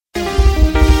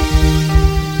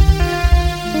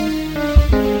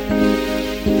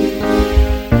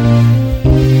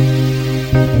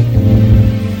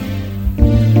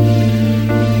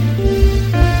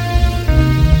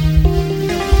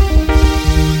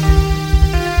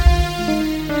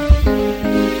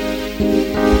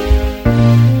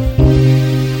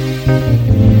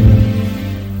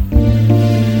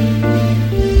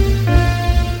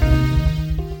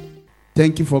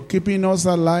Thank you for keeping us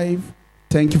alive.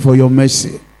 Thank you for your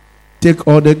mercy. Take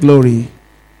all the glory.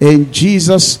 In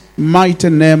Jesus' mighty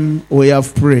name we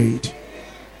have prayed.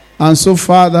 And so,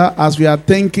 Father, as we are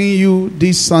thanking you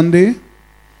this Sunday,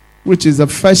 which is the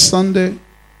first Sunday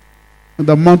in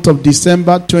the month of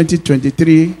December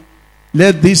 2023,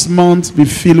 let this month be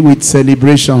filled with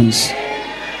celebrations.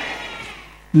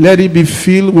 Let it be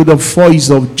filled with the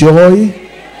voice of joy.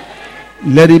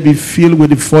 Let it be filled with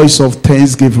the voice of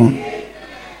thanksgiving.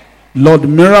 Lord,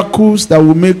 miracles that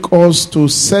will make us to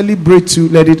celebrate you,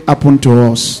 let it happen to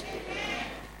us.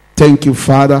 Thank you,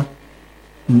 Father.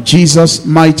 In Jesus'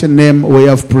 mighty name we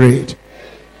have prayed.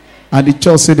 And the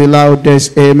church said the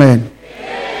loudest, amen.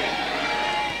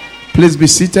 Please be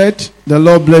seated. The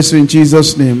Lord bless you in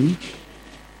Jesus' name.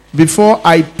 Before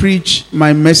I preach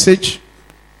my message,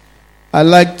 I'd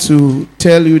like to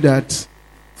tell you that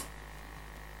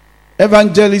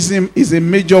evangelism is a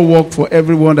major work for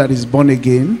everyone that is born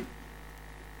again.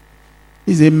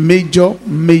 It's a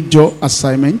major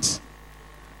assignment.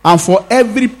 And for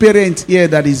every parent here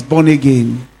that is born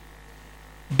again,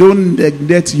 don't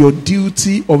neglect your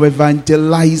duty of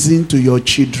evangelizing to your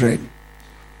children.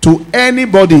 To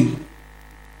anybody.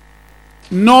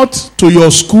 Not to your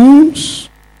schools,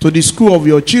 to the school of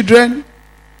your children,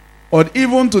 or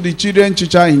even to the children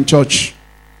teacher in church.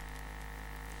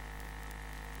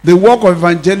 The work of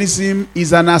evangelism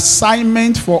is an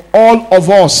assignment for all of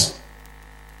us.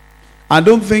 I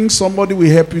don't think somebody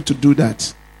will help you to do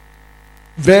that.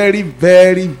 Very,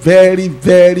 very, very,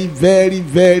 very, very,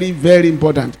 very, very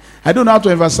important. I don't know how to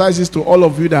emphasize this to all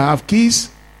of you that have kids,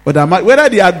 but whether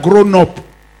they are grown up,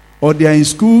 or they are in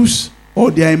schools,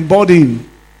 or they are in boarding,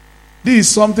 this is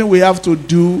something we have to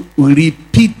do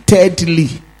repeatedly.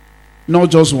 Not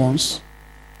just once.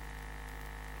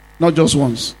 Not just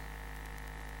once.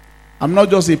 I'm not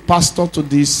just a pastor to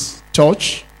this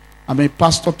church. I'm a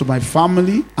pastor to my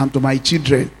family and to my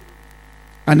children.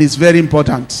 And it's very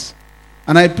important.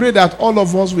 And I pray that all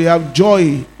of us will have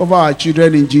joy over our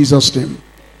children in Jesus' name.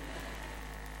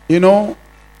 You know,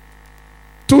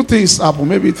 2 things happen,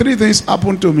 maybe 3 things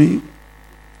happened to me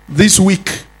this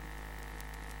week.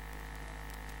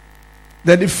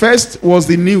 Then the first was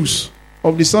the news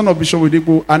of the son of Bishop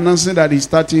Oyedepo announcing that he's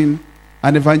starting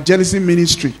an evangelism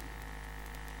ministry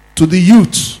to the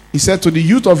youth. He said to the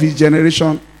youth of his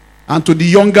generation and to the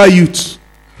younger youth.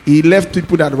 He left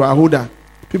people that were older.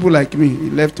 People like me. He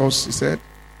left us, he said.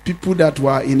 People that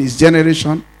were in his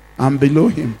generation and below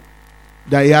him.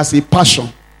 That he has a passion.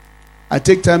 I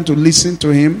take time to listen to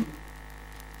him.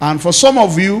 And for some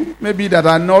of you, maybe that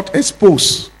are not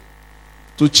exposed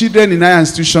to children in higher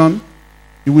institution,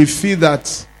 you will feel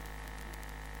that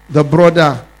the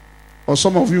brother, or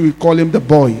some of you will call him the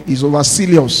boy, is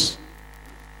overzealous.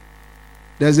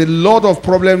 There's a lot of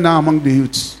problem now among the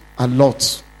youths. A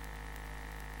lot.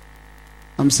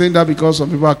 I'm saying that because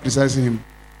some people are criticizing him.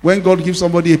 When God gives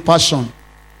somebody a passion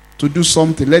to do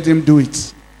something, let him do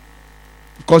it.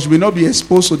 Because you will not be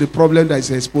exposed to the problem that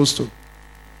he's exposed to.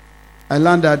 I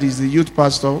learned that he's the youth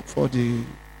pastor for the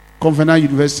Covenant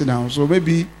University now. So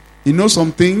maybe he knows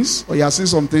some things, or he has seen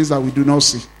some things that we do not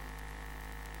see.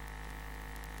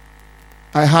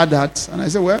 I heard that, and I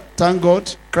said, well, thank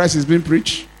God, Christ is being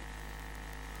preached.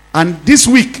 And this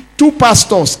week, 2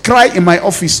 pastors cry in my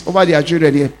office over their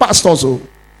children here. Pastors,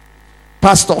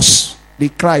 they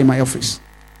cry in my office.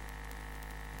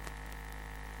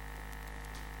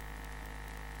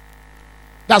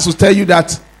 That's to tell you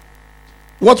that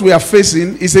what we are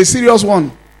facing is a serious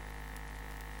one.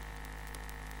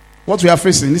 What we are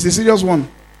facing is a serious one.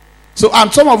 So,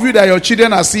 and some of you that your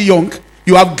children are still young,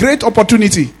 you have great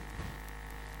opportunity.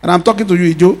 And I'm talking to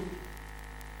you, Ijo.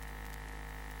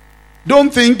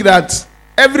 Don't think that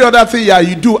every other thing that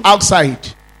you do outside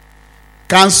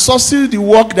can succeed the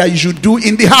work that you should do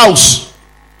in the house.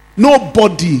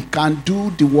 Nobody can do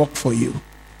the work for you.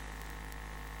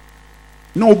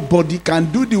 Nobody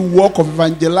can do the work of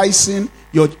evangelizing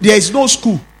your. There is no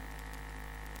school.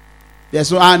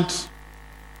 There's no, and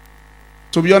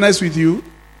to be honest with you,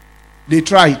 they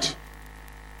tried.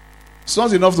 It's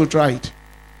not enough to try it.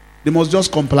 They must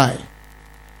just comply.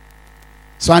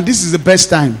 So, and this is the best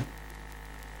time.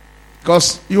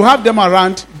 Because you have them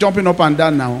around, jumping up and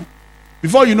down now.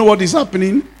 Before you know what is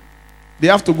happening, they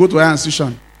have to go to higher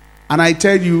institution. And I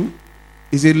tell you,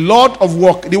 it's a lot of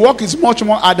work. The work is much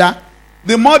more harder.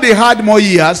 The more they had more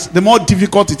years, the more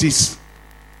difficult it is.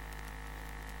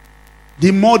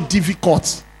 The more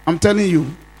difficult. I'm telling you.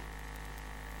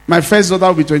 My first daughter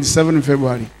will be 27 in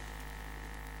February.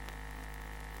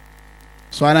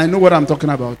 So, and I know what I'm talking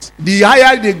about. The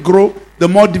higher they grow, the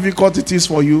more difficult it is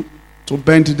for you to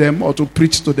bend them or to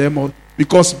preach to them, or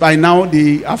Because by now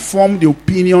they have formed the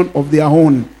opinion of their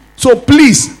own. So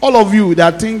please, all of you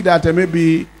that think that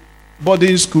maybe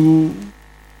boarding school,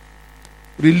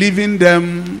 relieving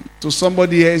them to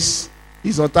somebody else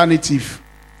is alternative.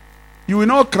 You will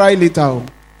not cry later. You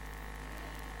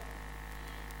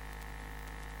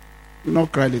will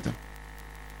not cry later.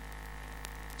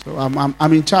 So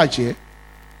I'm in charge here.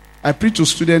 I preach to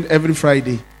students every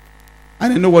Friday.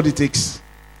 And I know what it takes.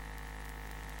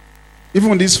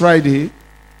 Even this Friday,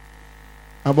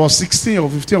 about 16 or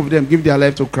 15 of them give their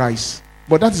life to Christ.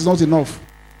 But that is not enough.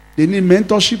 They need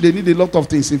mentorship. They need a lot of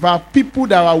things. In fact, people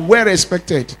that are well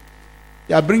respected,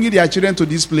 they are bringing their children to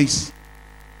this place.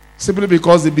 Simply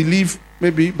because they believe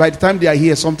maybe by the time they are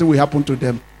here, something will happen to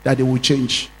them that they will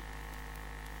change.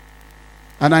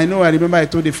 And I remember I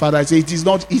told the father, I said, it is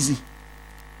not easy.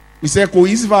 He said,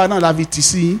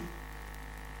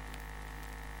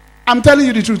 I'm telling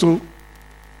you the truth. Oh.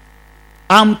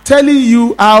 I'm telling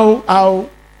you how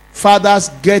fathers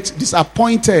get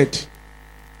disappointed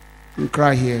and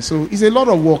cry here. So it's a lot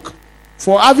of work.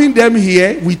 For having them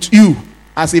here with you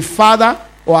as a father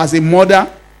or as a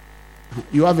mother,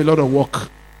 you have a lot of work.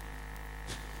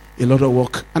 A lot of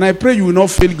work. And I pray you will not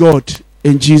fail God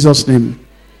in Jesus' name.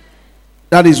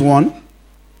 That is one.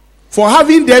 For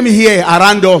having them here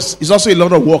around us is also a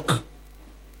lot of work.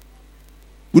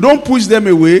 We don't push them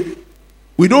away.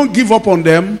 We don't give up on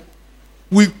them.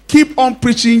 We keep on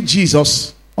preaching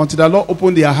Jesus until the Lord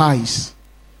open their eyes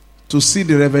to see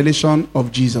the revelation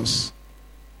of Jesus.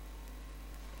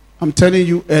 I'm telling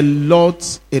you, a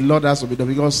lot has to be done,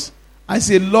 because I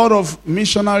see a lot of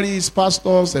missionaries,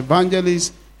 pastors,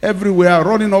 evangelists everywhere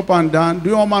running up and down,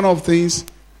 doing all manner of things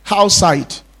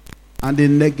outside, and they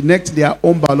neglect their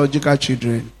own biological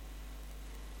children.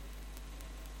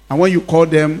 And when you call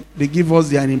them, they give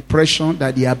us an impression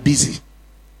that they are busy.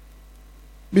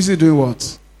 Busy doing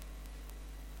what?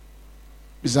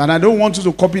 And I don't want you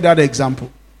to copy that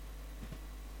example.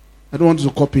 I don't want you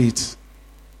to copy it.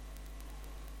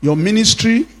 Your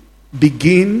ministry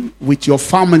begin with your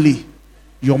family.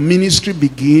 Your ministry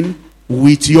begin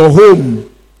with your home.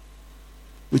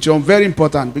 Which is very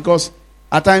important, because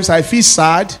at times I feel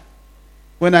sad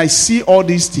when I see all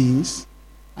these things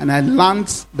and I learned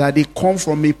that they come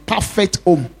from a perfect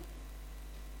home.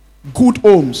 Good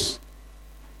homes.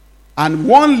 And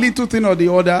one little thing or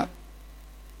the other,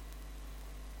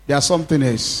 there's something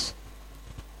else.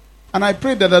 And I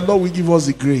pray that the Lord will give us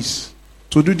the grace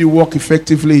to do the work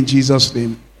effectively in Jesus'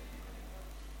 name.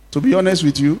 To be honest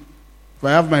with you, if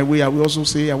I have my way, I will also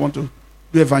say I want to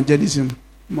do evangelism.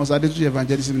 Amos Adetunji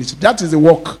evangelism ministry. That is the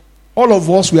work. All of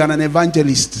us, we are an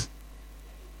evangelist.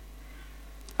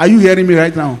 Are you hearing me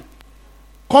right now?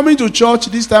 Coming to church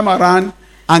this time around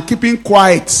and keeping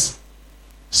quiet.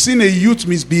 Seeing a youth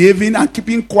misbehaving and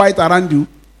keeping quiet around you.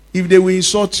 If they will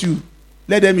insult you,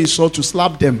 let them insult you,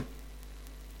 slap them.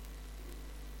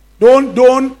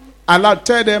 Don't allow,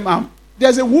 tell them.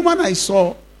 There's a woman I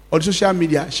saw on social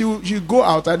media. She go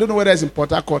out, I don't know whether it's in Port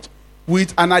Harcourt,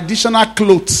 with an additional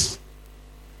clothes.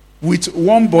 With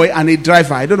one boy and a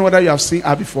driver. I don't know whether you have seen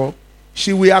her before.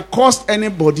 She will accost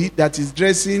anybody that is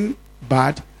dressing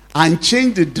bad and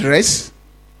change the dress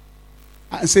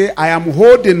and say, I am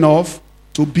old enough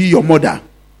to be your mother.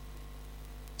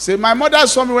 Say, my mother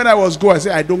saw me when I was going. I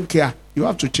say, I don't care. You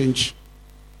have to change.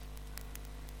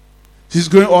 She's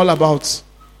going all about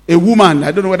a woman.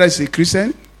 I don't know whether it's a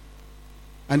Christian.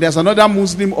 And there's another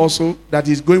Muslim also that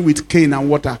is going with cane and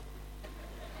water.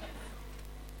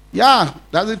 Yeah,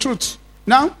 that's the truth.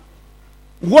 Now,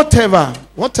 whatever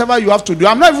you have to do.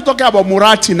 I'm not even talking about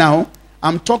morality now.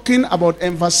 I'm talking about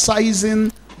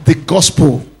emphasizing the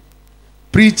gospel.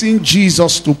 Preaching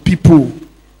Jesus to people.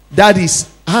 That is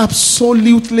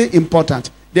absolutely important.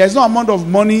 There's no amount of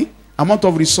money, amount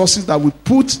of resources that we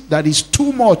put that is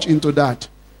too much into that.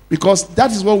 Because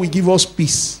that is what will give us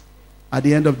peace at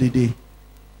the end of the day.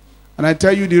 And I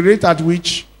tell you, the rate at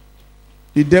which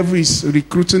the devil is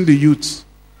recruiting the youth.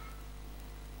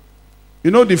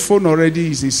 You know, the phone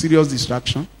already is a serious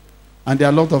distraction. And there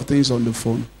are a lot of things on the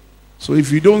phone. So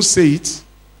if you don't say it,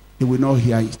 you will not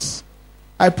hear it.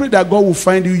 I pray that God will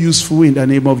find you useful in the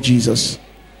name of Jesus.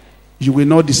 You will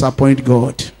not disappoint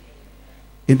God.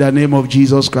 In the name of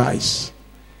Jesus Christ.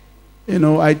 You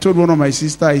know, I told one of my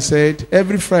sisters, I said,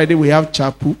 every Friday we have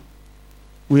chapel.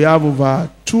 We have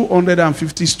over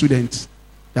 250 students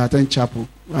that attend chapel.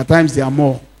 At times there are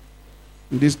more.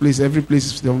 In this place, every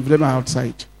place, some of them are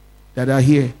outside. That are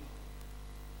here.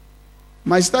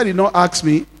 My sister did not ask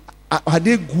me, are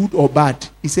they good or bad?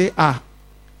 He said,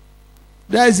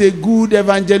 that is a good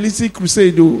evangelistic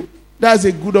crusade. That's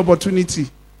a good opportunity.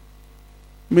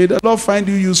 May the Lord find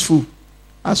you useful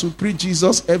as we preach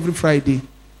Jesus every Friday.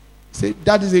 Say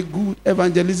that is a good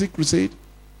evangelistic crusade.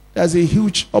 That's a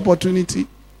huge opportunity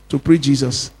to preach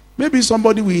Jesus. Maybe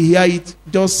somebody will hear it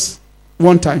just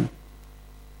one time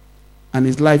and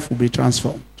his life will be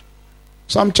transformed.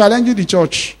 So I'm challenging the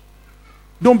church.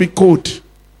 Don't be cold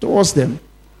towards them.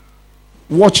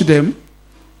 Watch them.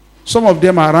 Some of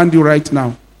them are around you right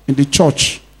now in the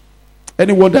church.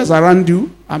 Anyone that's around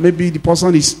you, and maybe the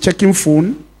person is checking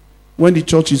phone when the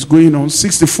church is going on,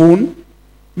 seeks the phone.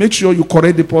 Make sure you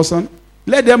correct the person.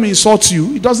 Let them insult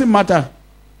you. It doesn't matter.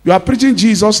 You are preaching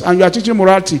Jesus and you are teaching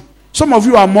morality. Some of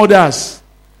you are mothers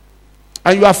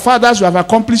and you are fathers who have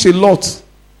accomplished a lot.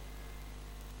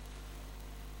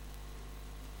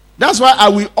 That's why I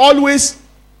will always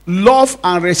love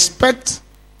and respect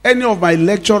any of my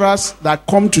lecturers that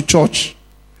come to church.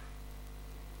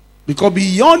 Because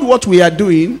beyond what we are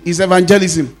doing is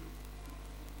evangelism.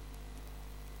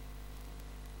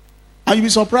 And you'll be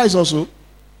surprised also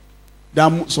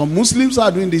that some Muslims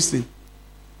are doing this thing.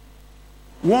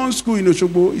 One school in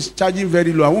Osogbo is charging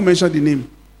very low. I won't mention the name.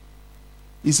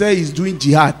 He said he's doing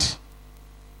jihad.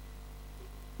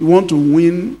 He wants to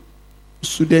win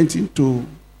students into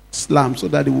Islam so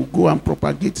that they will go and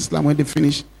propagate Islam when they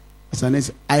finish.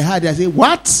 I heard it. I said,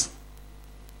 what?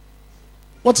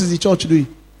 What is the church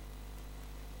doing?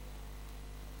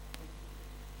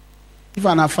 If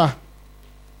an afar,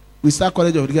 we start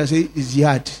college of the guy say it's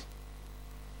jihad.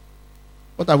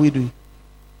 What are we doing?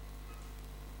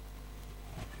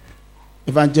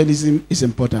 Evangelism is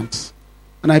important.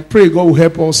 And I pray God will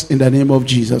help us in the name of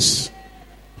Jesus.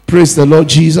 Praise the Lord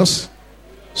Jesus.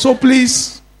 So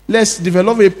please, let's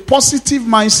develop a positive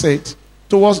mindset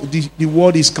towards the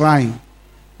world is crying.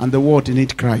 And the world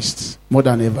needs Christ more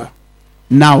than ever.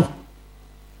 Now.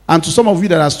 And to some of you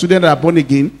that are students that are born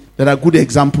again, that are good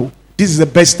example, this is the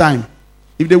best time.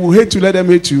 If they will hate you, let them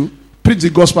hate you. Preach the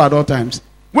gospel at all times.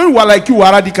 When we were like you, we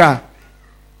were radical.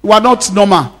 We were not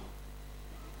normal.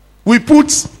 We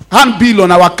put handbill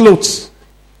on our clothes.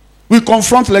 We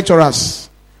confront lecturers.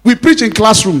 We preach in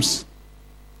classrooms.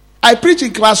 I preach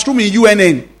in classroom in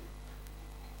UNN.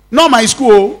 Not my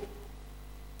school.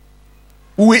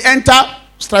 We will enter,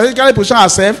 strategically position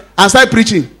ourselves, and start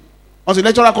preaching until the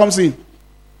lecturer comes in.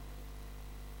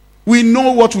 We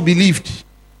know what we believed.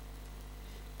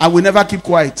 And we never keep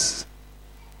quiet.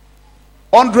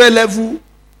 100 level,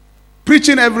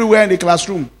 preaching everywhere in the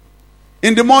classroom.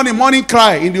 In the morning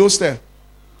cry in the hostel.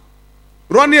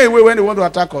 Running away when they want to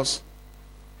attack us.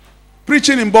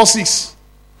 Preaching in buses.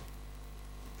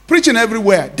 Preaching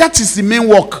everywhere. That is the main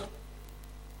work.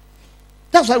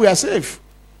 That's why we are safe.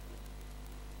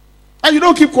 And you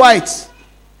don't keep quiet.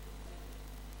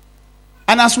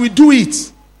 And as we do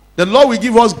it, the Lord will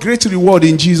give us great reward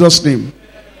in Jesus' name.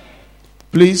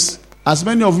 Please, as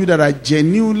many of you that are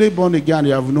genuinely born again and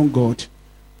you have known God,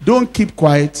 don't keep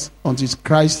quiet until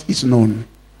Christ is known.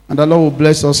 And the Lord will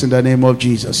bless us in the name of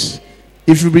Jesus.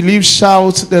 If you believe,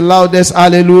 shout the loudest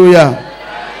hallelujah.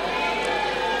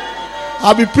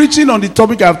 I'll be preaching on the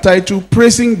topic I've titled,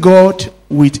 Praising God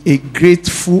with a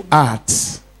Grateful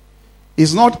Heart.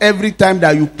 It's not every time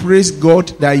that you praise God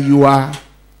that you are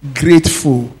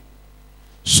grateful.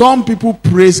 Some people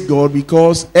praise God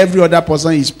because every other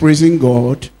person is praising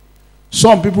God.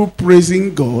 Some people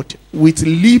praising God with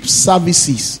lip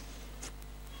services.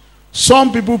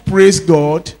 Some people praise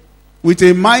God with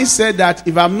a mindset that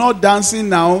if I'm not dancing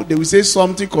now, they will say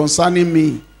something concerning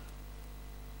me.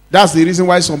 That's the reason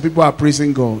why some people are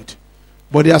praising God.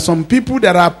 But there are some people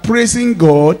that are praising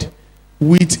God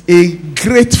with a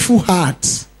grateful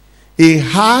heart. A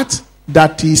heart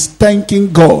that is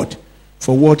thanking God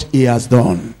for what he has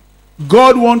done.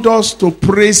 God wants us to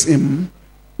praise him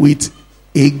with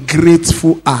a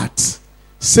grateful heart.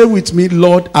 Say with me,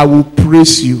 Lord, I will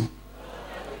praise you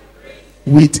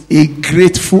with a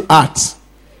grateful heart.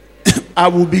 I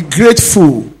will be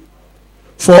grateful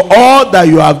for all that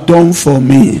you have done for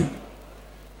me.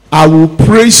 I will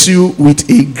praise you with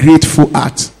a grateful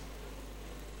heart.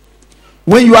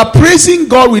 When you are praising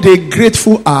God with a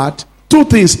grateful heart, two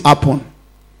things happen.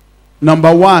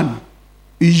 Number one,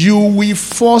 you will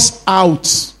force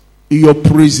out your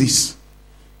praises.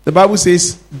 The Bible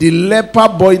says the leper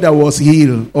boy that was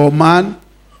healed, or man,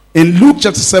 in Luke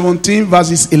chapter 17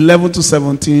 verses 11 to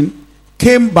 17,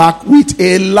 came back with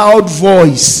a loud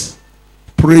voice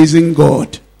praising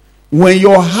God. When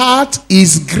your heart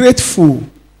is grateful,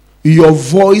 your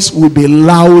voice will be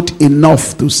loud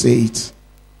enough to say it.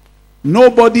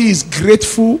 Nobody is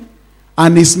grateful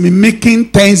and is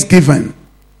mimicking thanksgiving.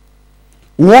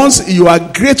 Once you are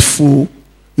grateful,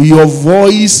 your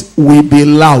voice will be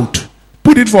loud.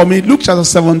 Put it for me. Luke chapter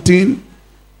 17,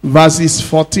 verses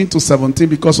 14 to 17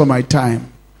 because of my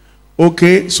time.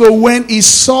 Okay, so when he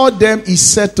saw them, he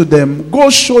said to them, go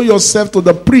show yourself to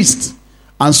the priest.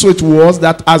 And so it was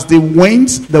that as they went,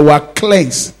 they were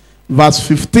cleansed. Verse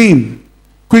 15,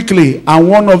 quickly. And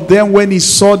one of them, when he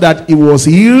saw that he was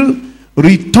healed,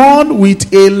 returned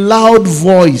with a loud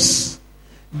voice,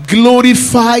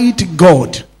 glorified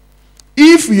God.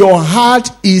 If your heart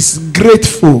is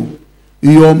grateful,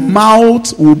 your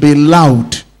mouth will be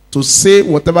loud to say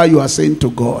whatever you are saying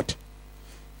to God.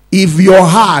 If your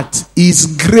heart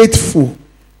is grateful,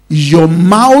 your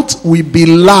mouth will be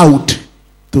loud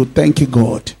to thank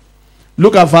God.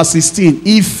 Look at verse 16.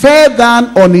 He fell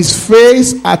down on his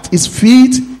face at his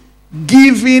feet,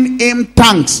 giving him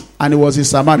thanks. And he was a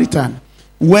Samaritan.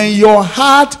 When your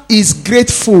heart is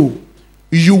grateful,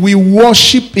 you will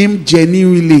worship him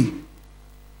genuinely.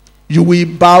 You will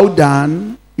bow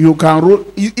down. You can roll.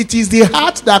 It is the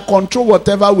heart that controls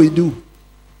whatever we do.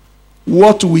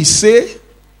 What we say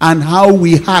and how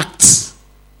we act.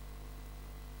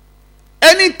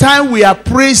 Anytime we are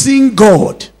praising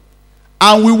God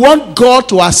and we want God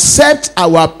to accept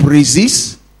our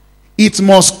praises, it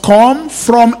must come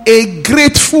from a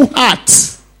grateful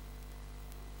heart.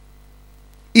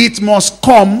 It must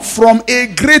come from a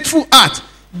grateful heart.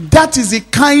 That is the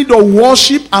kind of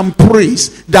worship and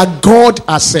praise that God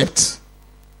accepts.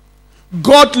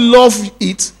 God loves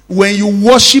it when you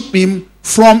worship him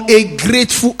from a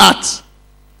grateful heart.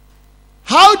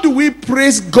 How do we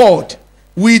praise God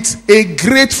with a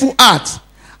grateful heart?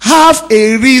 Have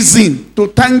a reason to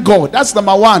thank God. That's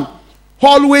number one.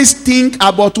 Always think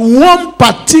about one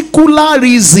particular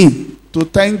reason to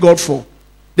thank God for.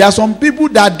 There are some people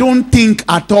that don't think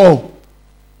at all.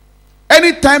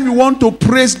 Anytime you want to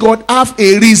praise God, have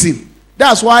a reason.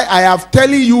 That's why I was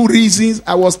telling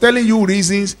you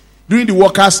reasons during the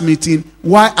workers' meeting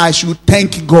why I should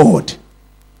thank God.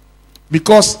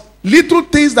 Because little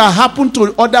things that happen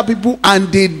to other people and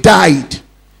they died,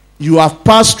 you have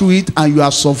passed through it and you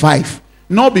have survived.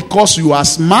 Not because you are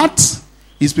smart,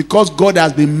 it's because God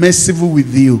has been merciful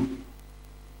with you.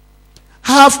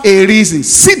 Have a reason.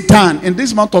 Sit down in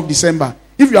this month of December,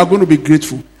 if you are going to be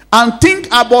grateful, and think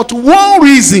about one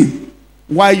reason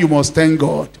why you must thank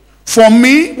God. For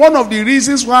me, one of the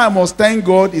reasons why I must thank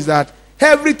God is that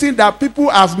everything that people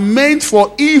have meant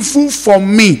for evil for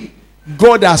me,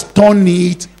 God has turned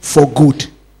it for good.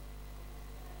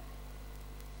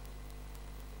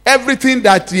 Everything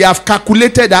that they have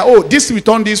calculated that, oh, this will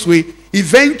turn this way,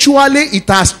 eventually it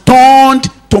has turned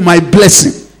to my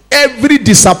blessing. Every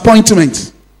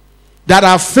disappointment that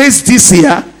I faced this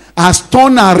year has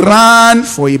turned around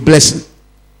for a blessing.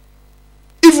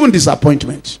 Even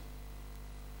disappointment.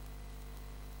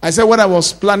 I said when I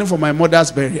was planning for my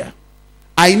mother's burial,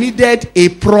 I needed a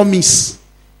promise,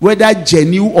 whether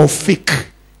genuine or fake,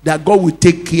 that God will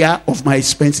take care of my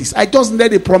expenses. I just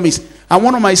needed a promise. And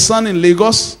one of my sons in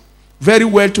Lagos, very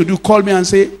well to do, called me and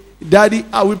said, Daddy,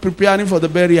 are we preparing for the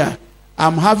burial?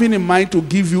 I'm having in mind to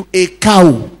give you a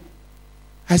cow.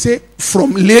 I said,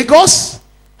 from Lagos?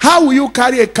 How will you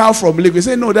carry a cow from Lagos?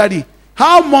 He said, no, Daddy.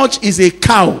 How much is a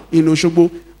cow in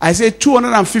Osogbo? I said,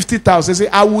 250,000. He said,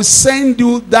 I will send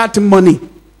you that money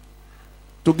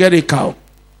to get a cow.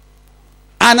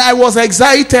 And I was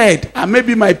excited. And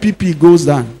maybe my PP goes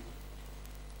down.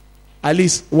 At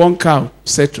least one cow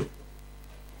settled.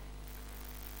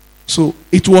 So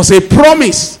it was a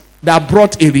promise that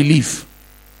brought a relief.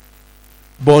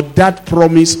 But that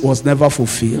promise was never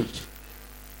fulfilled.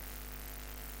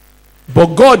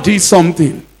 But God did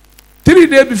something. 3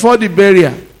 days before the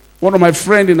burial, one of my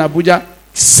friends in Abuja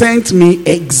sent me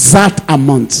exact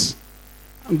amounts.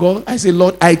 And God, I said,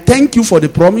 Lord, I thank you for the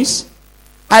promise.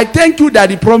 I thank you that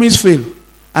the promise failed.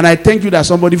 And I thank you that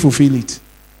somebody fulfilled it.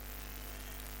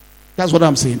 That's what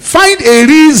I'm saying. Find a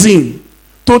reason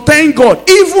to thank God.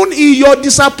 Even in your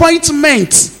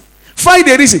disappointment, find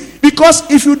a reason. Because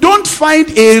if you don't find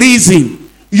a reason,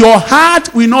 your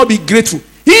heart will not be grateful.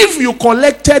 If you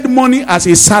collected money as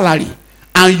a salary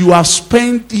and you have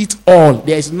spent it all,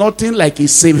 there is nothing like a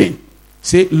saving.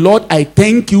 Say, Lord, I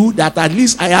thank you that at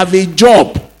least I have a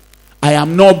job. I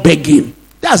am not begging.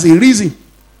 That's a reason.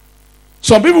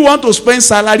 Some people want to spend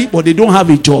salary, but they don't have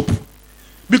a job.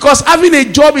 Because having a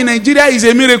job in Nigeria is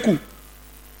a miracle.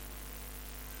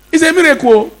 It's a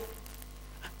miracle.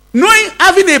 Knowing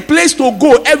having a place to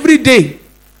go every day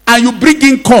and you bring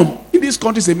income in this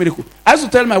country is a miracle. I used to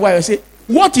tell my wife, I say,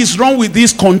 what is wrong with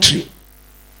this country?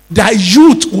 That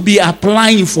youth will be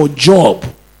applying for job.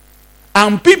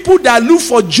 And people that look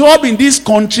for job in this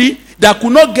country that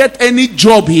could not get any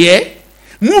job here,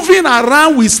 moving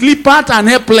around with slippers and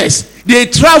helpless. They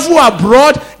travel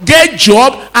abroad, get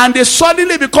job, and they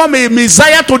suddenly become a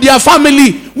messiah to their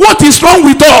family. What is wrong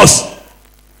with us?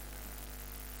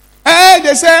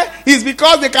 They say it's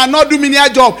because they cannot do menial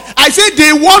job. I say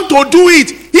they want to do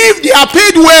it if they are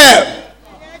paid well.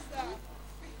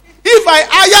 If I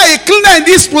hire a cleaner in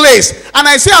this place and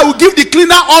I say I will give the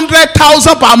cleaner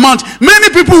 100,000 per month, many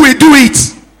people will do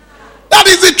it. That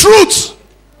is the truth.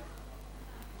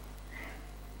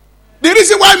 The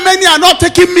reason why many are not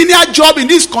taking menial job in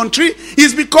this country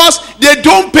is because they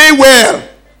don't pay well.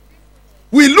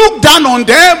 We look down on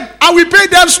them and we pay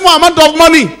them small amount of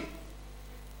money.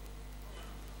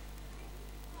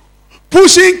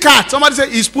 Pushing cart. Somebody say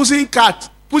he's pushing cart,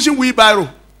 pushing wheelbarrow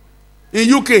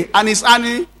in UK, and he's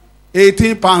earning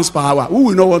 18 pounds per hour. Who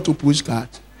will not want to push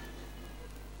cart?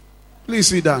 Please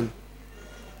sit down.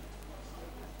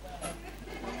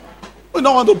 We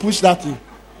don't want to push that thing.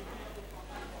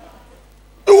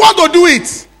 We want to do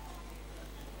it.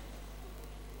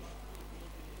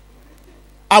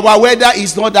 Our weather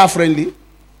is not that friendly,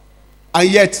 and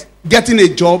yet getting a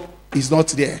job is not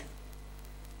there.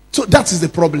 So that is the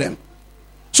problem.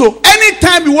 So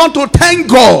anytime you want to thank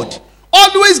God,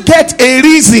 always get a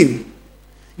reason.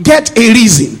 Get a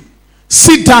reason.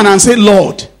 Sit down and say,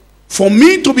 Lord, for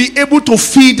me to be able to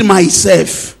feed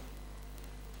myself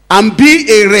and be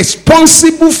a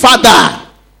responsible father.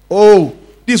 Oh,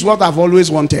 this is what I've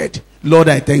always wanted. Lord,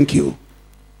 I thank you.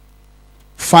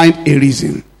 Find a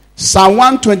reason. Psalm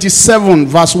 127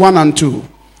 verse 1 and 2.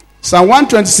 Psalm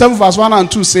 127 verse 1 and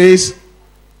 2 says,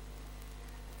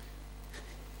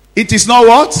 it is not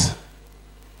what?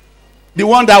 The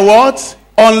one that what?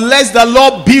 Unless the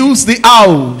Lord builds the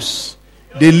house,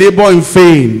 they labor in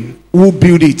vain who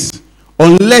build it.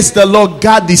 Unless the Lord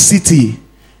guard the city,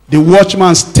 the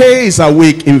watchman stays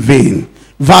awake in vain.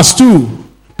 Verse 2.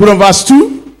 Put on verse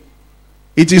 2.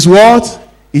 It is what?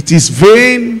 It is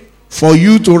vain for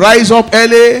you to rise up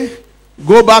early,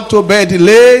 go back to bed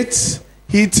late,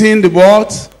 eating the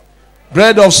what?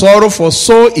 Bread of sorrow, for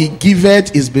so he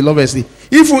giveth his beloved sleep.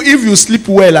 If you sleep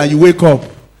well and you wake up,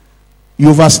 you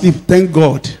oversleep, thank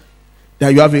God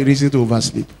that you have a reason to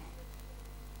oversleep.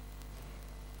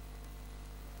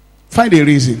 Find a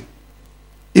reason.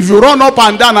 If you run up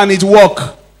and down and it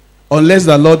work, unless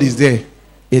the Lord is there,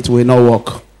 it will not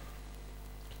work.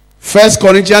 1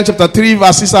 Corinthians chapter 3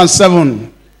 verse 6 and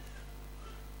 7.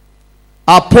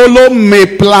 Apollo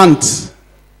may plant,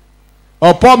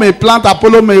 or Paul may plant,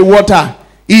 Apollo may water.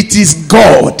 It is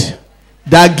God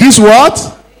that gives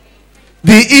what?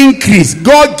 The increase.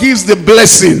 God gives the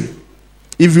blessing.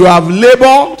 If you have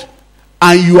labored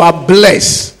and you are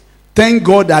blessed, thank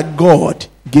God that God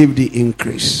gave the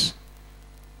increase.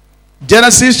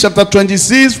 Genesis chapter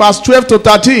 26 verse 12 to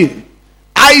 13.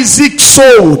 Isaac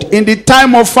sowed in the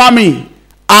time of famine,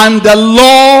 and the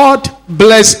Lord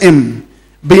blessed him.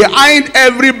 Behind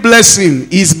every blessing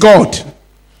is God.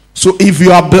 So if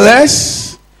you are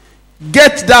blessed,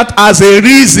 get that as a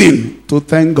reason to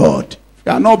thank God.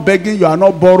 You are not begging, you are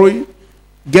not borrowing.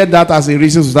 Get that as a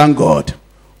reason to thank God.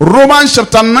 Romans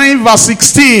chapter 9 verse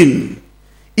 16.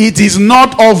 It is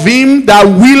not of him that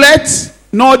willeth,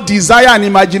 nor desire and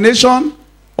imagination,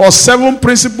 or 7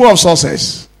 principles of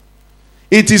success.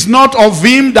 It is not of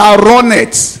him that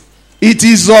runneth. It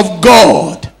is of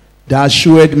God that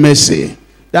showeth mercy.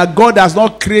 That God has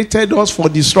not created us for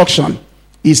destruction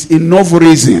is enough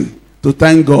reason to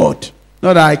thank God.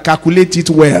 Not that I calculate it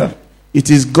well. It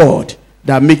is God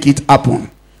that make it happen.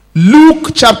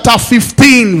 Luke chapter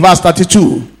 15 verse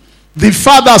 32. The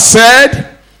Father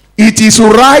said, it is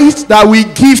right that we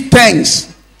give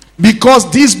thanks,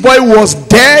 because this boy was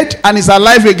dead and is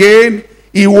alive again.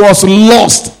 He was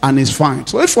lost and is found.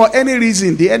 So if for any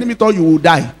reason the enemy thought you would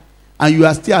die and you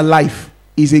are still alive,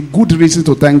 is a good reason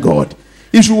to thank God.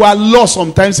 If you were lost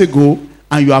some times ago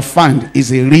and you are found,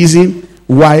 is a reason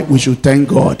why we should thank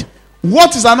God.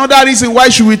 What is another reason why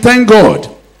should we thank God?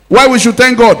 Why we should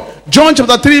thank God? John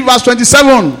chapter 3 verse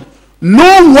 27.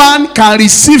 No one can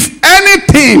receive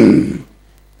anything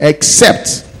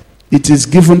except it is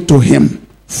given to him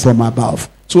from above.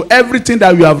 So everything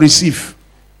that you have received,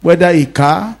 whether a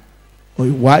car or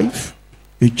a wife,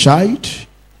 a child,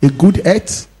 a good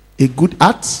health, a good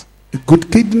heart, a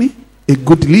good kidney, a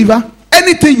good liver,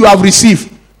 anything you have received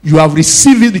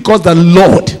it because the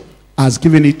Lord has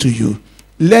given it to you.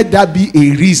 Let that be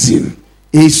a reason,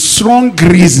 a strong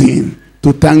reason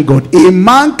to thank God. A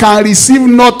man can receive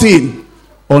nothing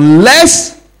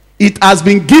unless it has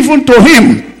been given to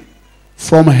him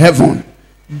from heaven.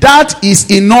 That is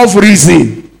enough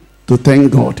reason to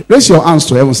thank God. Raise your hands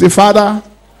to heaven. Say, Father,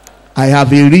 I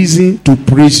have a reason to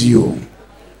praise you.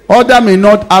 Others may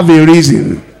not have a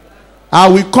reason. I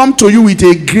will come to you with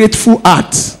a grateful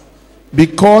heart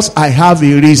because I have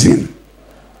a reason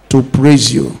to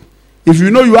praise you. If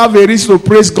you know you have a reason to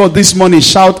praise God this morning,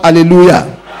 shout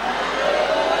hallelujah.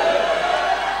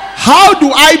 How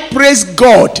do I praise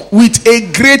God with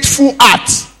a grateful heart?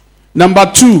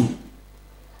 Number 2,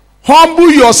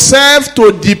 humble yourself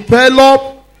to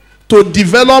develop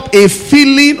a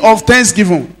feeling of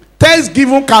thanksgiving.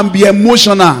 Thanksgiving can be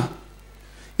emotional.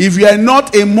 If you are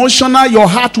not emotional, your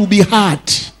heart will be hard.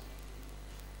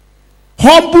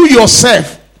 Humble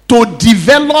yourself to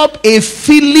develop a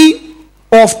feeling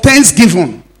of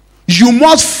thanksgiving. You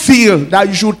must feel that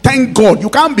you should thank God. You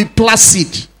can't be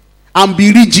placid and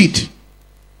be rigid.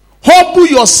 Humble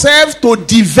yourself to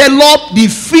develop the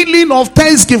feeling of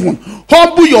thanksgiving.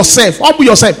 Humble yourself. Humble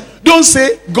yourself. Don't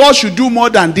say God should do more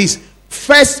than this.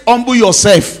 First, humble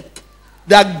yourself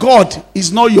that God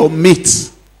is not your mate.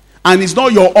 And he's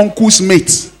not your uncle's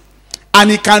mate. And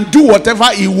he can do whatever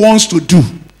he wants to do.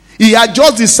 He has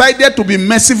just decided to be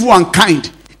merciful and kind.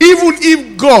 Even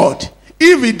if God,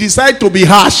 if he decides to be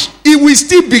harsh, he will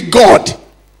still be God.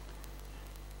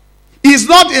 He's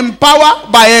not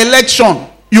empowered by election.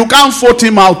 You can't vote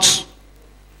him out.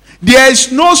 There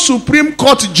is no Supreme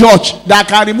Court judge that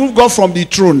can remove God from the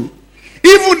throne.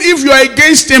 Even if you are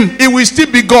against him, he will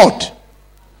still be God.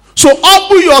 So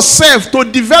humble yourself to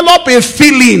develop a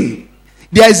feeling.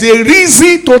 There is a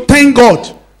reason to thank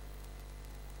God.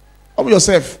 Humble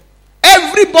yourself.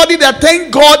 Everybody that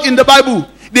thank God in the Bible,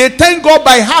 they thank God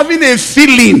by having a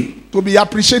feeling to be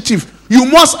appreciative. You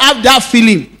must have that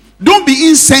feeling. Don't be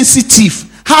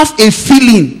insensitive. Have a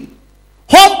feeling.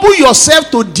 Humble yourself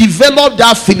to develop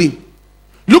that feeling.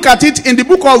 Look at it in the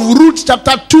book of Ruth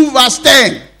chapter 2 verse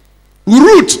 10.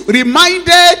 Ruth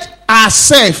reminded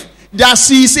herself that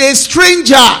she is a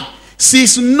stranger. She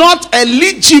is not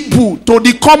eligible to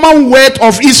the commonwealth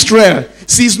of Israel.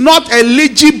 She is not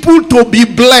eligible to be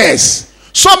blessed.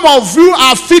 Some of you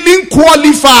are feeling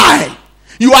qualified.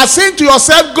 You are saying to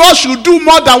yourself, God should do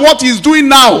more than what he's doing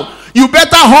now. You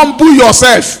better humble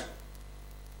yourself.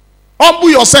 Humble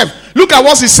yourself. Look at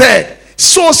what she said.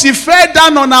 So she fell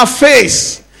down on her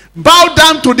face, bowed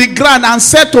down to the ground and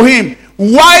said to him,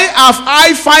 why have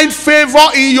I found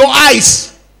favor in your eyes?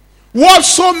 What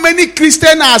so many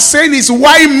Christians are saying is,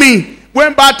 why me?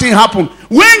 When bad thing happen.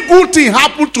 When good thing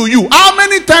happen to you, how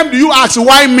many times do you ask,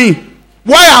 why me?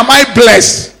 Why am I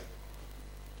blessed?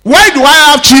 Why do I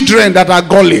have children that are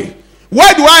godly?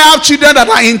 Why do I have children that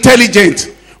are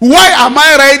intelligent? Why am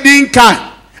I riding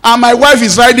car and my wife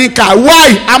is riding car? Why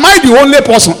am I the only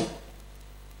person?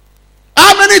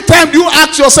 How many times do you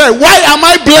ask yourself, why am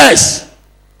I blessed?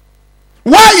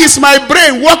 Why is my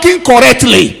brain working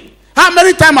correctly? How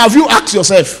many times have you asked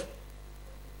yourself?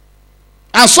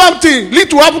 And something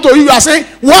little happen to you, you are saying,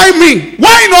 why me?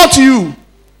 Why not you?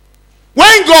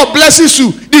 When God blesses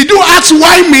you, did you ask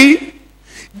why me?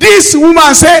 This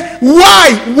woman said,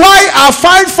 why have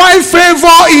I find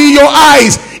favor in your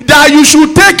eyes that you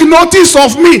should take notice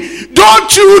of me?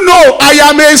 Don't you know I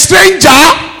am a stranger?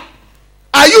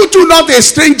 Are you too not a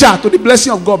stranger to the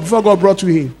blessing of God before God brought you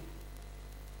in?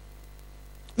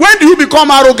 When do you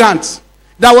become arrogant?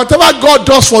 That whatever God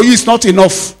does for you is not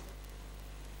enough.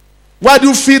 Why do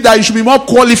you feel that you should be more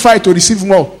qualified to receive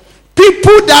more?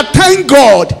 People that thank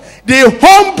God, they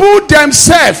humble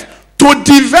themselves to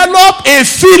develop a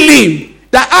feeling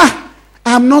that,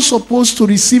 I'm not supposed to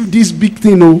receive this big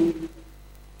thing, no.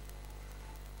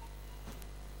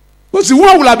 Because the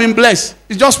one will have been blessed.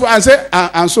 It's just what I say,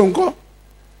 and so God.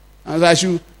 And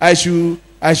I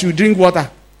should drink water.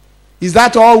 Is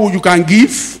that all you can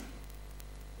give?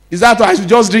 Is that all? I should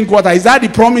just drink water? Is that the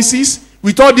promises?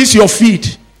 With all this your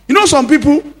feed. You know, some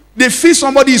people, they feel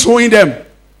somebody is owing them.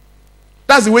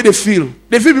 That's the way they feel.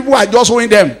 They feel people are just owing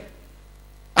them.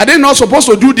 Are they not supposed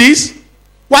to do this?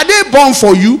 Were they born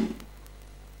for you?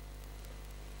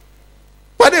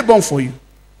 Were they born for you?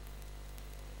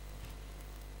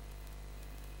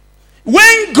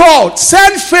 When God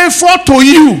sends favor to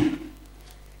you,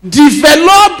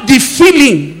 develop the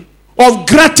feeling of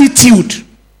gratitude.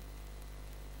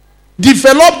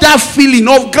 Develop that feeling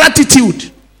of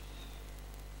gratitude.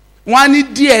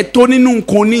 If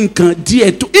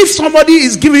somebody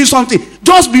is giving you something,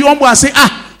 just be humble and say,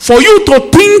 for you to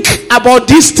think about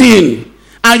this thing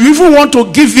and you even want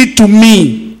to give it to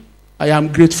me, I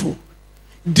am grateful.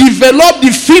 Develop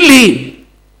the feeling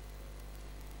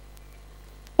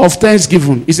of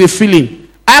thanksgiving. It's a feeling.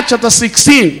 Acts chapter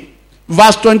 16,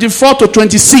 verse 24 to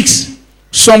 26.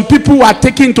 Some people were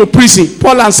taken to prison,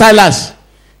 Paul and Silas.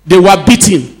 They were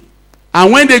beaten.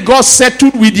 And when they got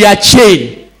settled with their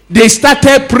chain, they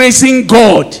started praising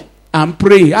God. and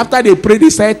praying. After they prayed, they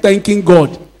started thanking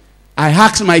God. I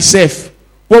asked myself,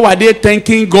 what were they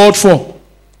thanking God for?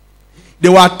 They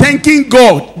were thanking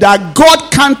God that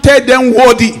God counted them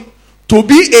worthy to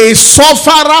be a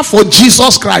sufferer for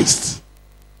Jesus Christ.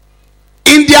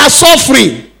 In their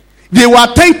suffering, they were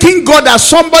thanking God that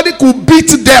somebody could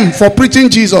beat them for preaching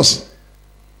Jesus.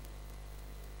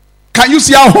 Can you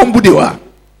see how humble they were?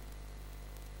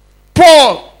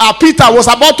 Peter was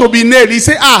about to be nailed. He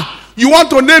said, you want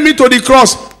to nail me to the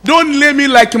cross? Don't nail me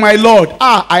like my Lord.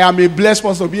 I am a blessed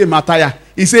person to be a martyr.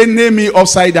 He said, nail me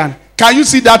upside down. Can you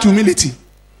see that humility?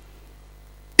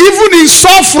 Even in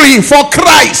suffering for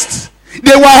Christ,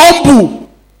 they were humble.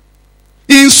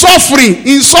 In suffering,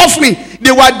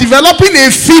 they were developing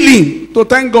a feeling to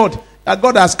thank God that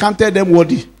God has counted them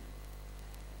worthy.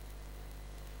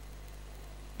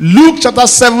 Luke chapter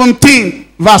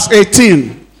 17, verse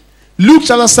 18. Luke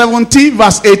chapter 17,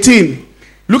 verse 18.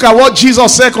 Look at what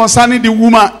Jesus said concerning the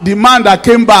woman, the man that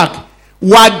came back.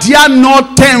 Were there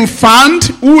not 10 found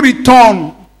who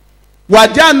returned? Were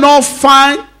there not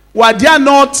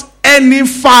any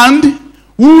found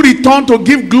who returned to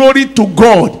give glory to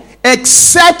God?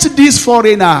 Except this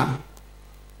foreigner.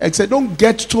 Except don't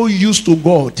get so used to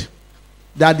God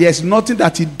that there's nothing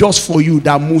that he does for you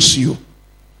that moves you.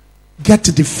 Get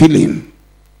the feeling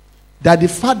that the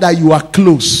fact that you are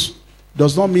close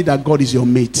does not mean that God is your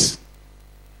mate.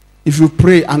 If you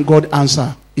pray and God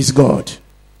answer, it's God.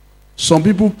 Some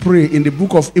people pray in the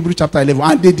book of Hebrews chapter 11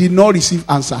 and they did not receive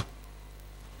answer.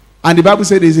 And the Bible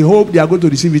said there's a hope they are going to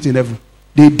receive it in heaven.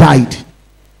 They died.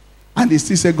 And they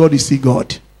still say God is still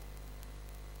God.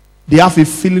 They have a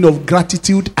feeling of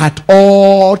gratitude at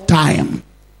all time.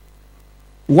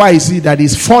 Why is it that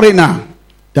it's foreigner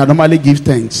that normally give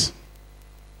thanks?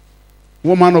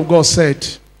 One man of God said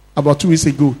about 2 weeks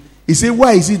ago, he said,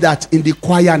 why is it that in the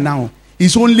choir now,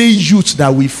 it's only youth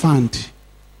that we found?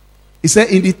 He said,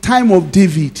 in the time of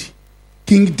David,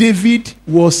 King David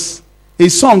was a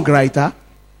songwriter,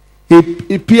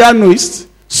 a pianist,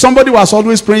 somebody was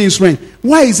always playing instrument.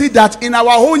 Why is it that in our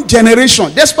own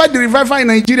generation, despite the revival in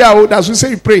Nigeria, as we say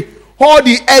we pray, all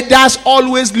the elders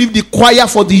always leave the choir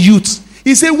for the youth?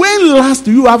 He said, when last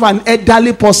do you have an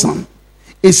elderly person,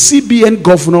 a CBN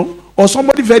governor, or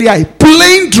somebody very high,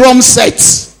 playing drum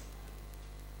sets?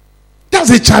 That's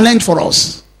a challenge for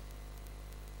us.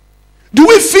 Do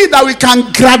we feel that we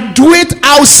can graduate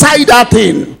outside that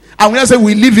thing? And we say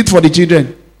we leave it for the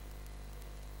children.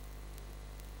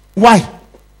 Why?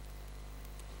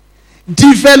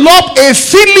 Develop a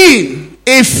feeling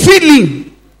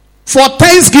for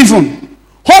thanksgiving.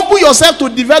 Humble yourself to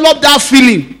develop that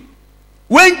feeling.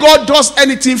 When God does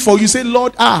anything for you, say,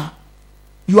 Lord,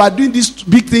 you are doing this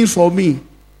big thing for me.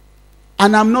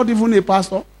 And I'm not even a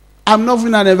pastor. I'm not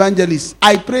even an evangelist.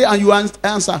 I pray and you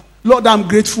answer. Lord, I'm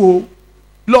grateful.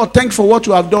 Lord, thanks for what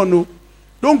you have done. No.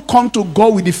 Don't come to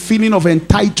God with the feeling of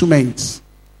entitlement.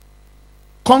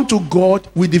 Come to God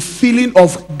with the feeling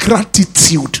of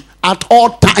gratitude at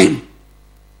all time.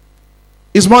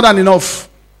 It's more than enough.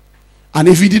 And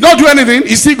if he did not do anything,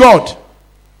 is he God?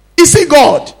 Is he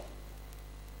God?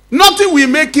 Nothing will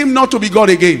make him not to be God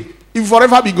again. He will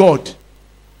forever be God.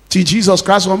 Till Jesus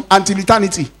Christ comes, until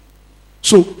eternity.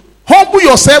 So, humble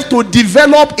yourself to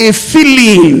develop a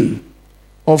feeling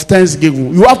of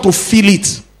thanksgiving. You have to feel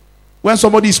it. When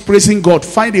somebody is praising God,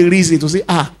 find a reason to say,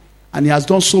 and he has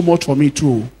done so much for me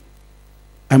too.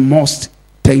 I must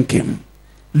thank him.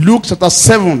 Luke chapter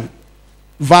 7,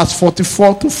 verse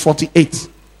 44 to 48.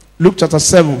 Luke chapter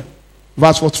 7,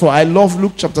 verse 44. I love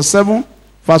Luke chapter 7,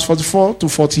 verse 44 to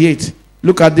 48.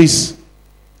 Look at this.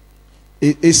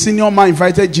 A senior man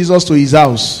invited Jesus to his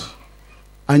house.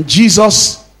 And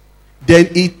Jesus,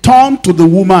 then he turned to the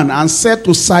woman and said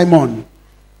to Simon,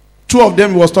 two of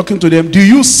them, he was talking to them, do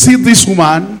you see this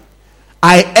woman?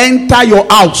 I enter your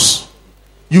house.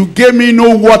 You gave me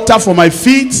no water for my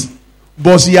feet,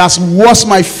 but she has washed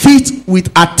my feet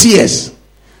with her tears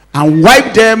and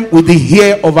wiped them with the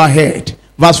hair of her head.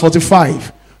 Verse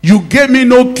 45. You gave me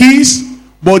no kiss,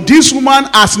 but this woman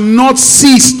has not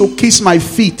ceased to kiss my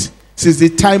feet since the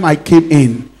time I came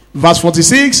in. Verse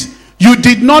 46. You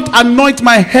did not anoint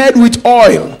my head with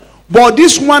oil, but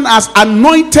this one has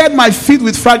anointed my feet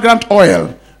with fragrant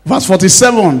oil. Verse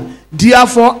 47.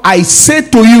 Therefore I say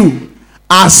to you,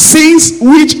 her sins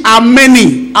which are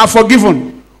many are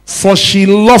forgiven, for she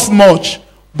loved much,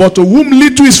 but to whom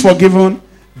little is forgiven,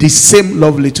 the same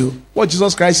love little. What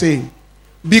Jesus Christ saying?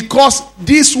 Because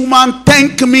this woman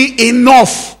thanked me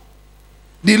enough.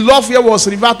 The love here was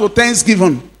referred to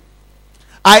thanksgiving.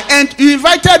 You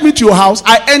invited me to your house.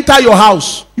 I enter your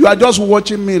house. You are just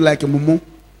watching me like a mumu.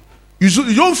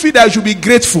 You don't feel that you should be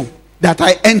grateful. that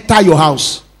I enter your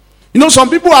house. You know, some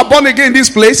people are born again in this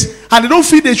place and they don't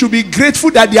feel they should be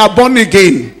grateful that they are born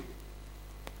again.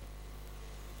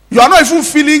 You are not even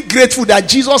feeling grateful that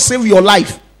Jesus saved your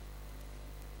life.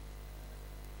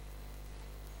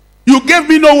 You gave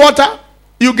me no water.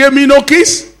 You gave me no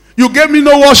kiss. You gave me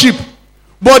no worship.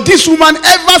 But this woman,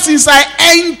 ever since I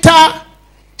enter,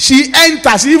 she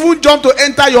enters. She even jumped to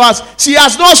enter your house. She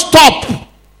has not stopped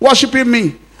worshiping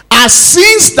me. Her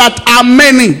sins that are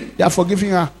many, they are forgiving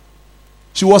her.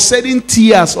 She was shedding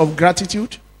tears of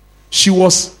gratitude. She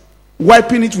was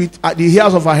wiping it with the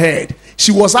hairs of her head.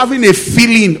 She was having a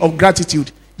feeling of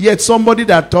gratitude. Yet somebody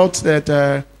that thought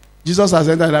that Jesus has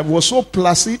entered life was so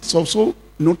placid, so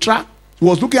neutral. He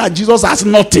was looking at Jesus as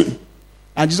nothing.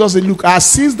 And Jesus said, look, our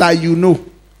sins that you know,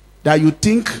 that you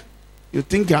think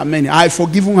are many, I've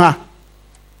forgiven her.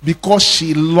 Because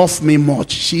she loved me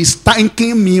much. She is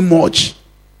thanking me much.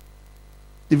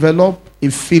 Develop a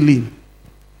feeling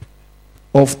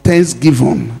of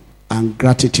thanksgiving and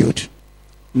gratitude.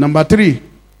 Number 3,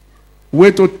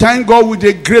 way to thank God with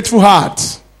a grateful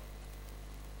heart.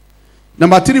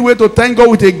 Number 3, way to thank God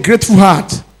with a grateful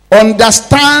heart.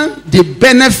 Understand the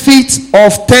benefit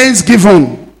of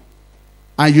thanksgiving.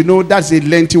 And you know that's a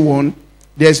lengthy one.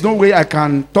 There's no way I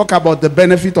can talk about the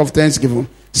benefit of thanksgiving.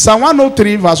 Psalm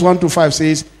 103 verse 1 to 5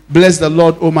 says, bless the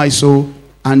Lord, O my soul,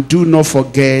 and do not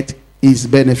forget his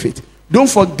benefit. Don't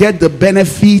forget the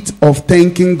benefit of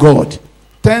thanking God.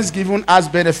 Thanksgiving has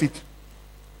benefit.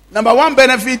 Number 1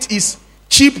 benefit is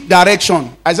cheap direction.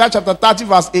 Isaiah chapter 30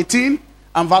 verse 18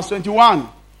 and verse 21.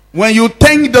 When you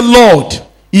thank the Lord,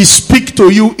 he speaks to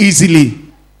you easily.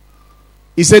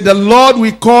 He said the Lord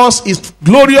will cause his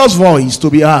glorious voice to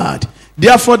be heard.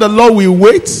 Therefore the Lord will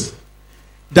wait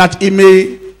that he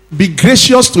may be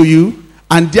gracious to you,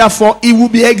 and therefore he will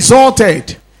be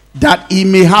exalted that he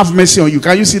may have mercy on you.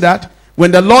 Can you see that?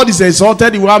 When the Lord is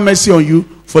exalted, he will have mercy on you.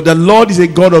 For the Lord is a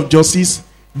God of justice.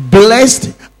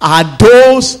 Blessed are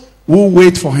those who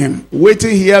wait for him.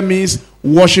 Waiting here means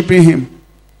worshiping him.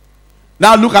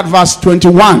 Now look at verse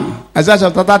 21. Isaiah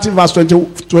chapter 30 verse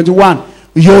 21.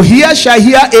 Your ear shall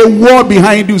hear a word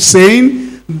behind you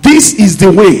saying, this is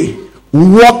the way,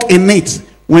 walk in it.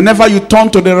 Whenever you turn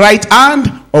to the right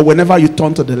hand or whenever you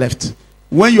turn to the left.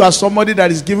 When you are somebody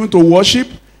that is given to worship,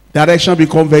 direction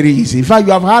becomes very easy. In fact,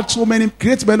 you have heard so many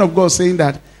great men of God saying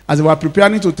that as they were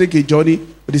preparing to take a journey,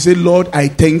 they say, Lord, I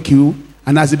thank you.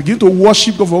 And as they begin to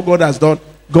worship God for what God has done,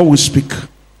 God will speak.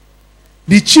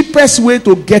 The cheapest way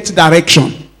to get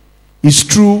direction is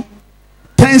through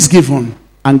thanksgiving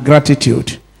and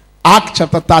gratitude. Acts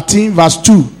chapter 13 verse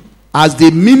 2. As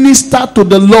they ministered to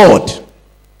the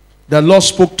Lord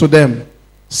spoke to them.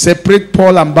 Separate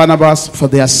Paul and Barnabas for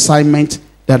the assignment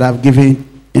that I've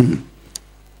given him.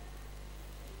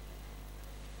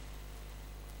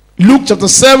 Luke chapter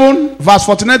 7 verse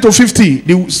 49 to 50.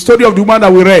 The story of the woman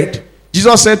that we read.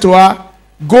 Jesus said to her,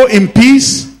 go in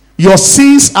peace. Your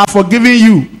sins are forgiven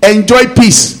you. Enjoy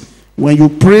peace. When you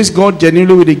praise God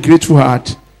genuinely with a grateful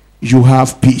heart, you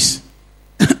have peace.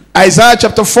 Isaiah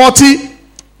chapter 40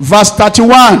 verse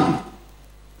 31.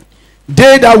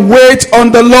 They that wait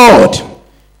on the Lord,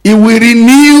 he will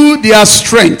renew their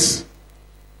strength.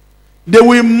 They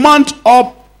will mount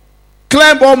up,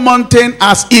 climb up mountain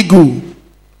as eagle.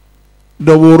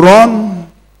 They will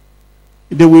run.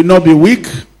 They will not be weak.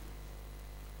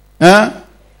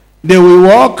 They will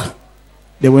walk.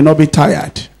 They will not be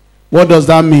tired. What does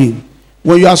that mean?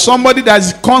 When you are somebody that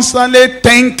is constantly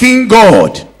thanking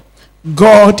God,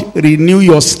 God renew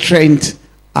your strength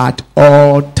at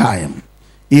all time.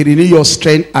 He renew your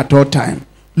strength at all time.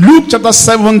 Luke chapter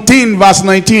 17 verse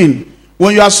 19.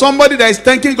 When you are somebody that is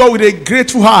thanking God with a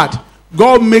grateful heart,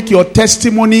 God make your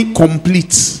testimony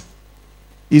complete.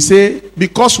 He said,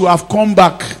 because we have come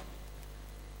back.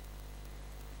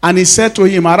 And he said to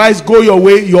him, arise, go your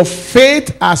way. Your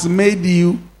faith has made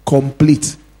you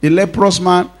complete. The leprous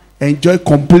man enjoyed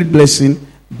complete blessing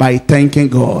by thanking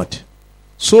God.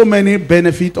 So many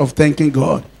benefits of thanking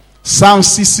God. Psalm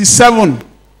 67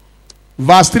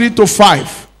 verse 3 to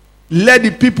 5. Let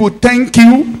the people thank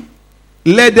you.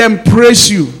 Let them praise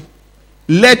you.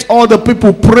 Let all the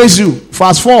people praise you.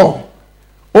 Verse 4.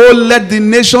 Oh, let the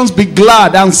nations be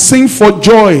glad and sing for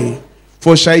joy.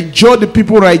 For shall judge the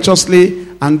people righteously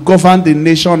and govern the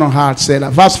nation on hard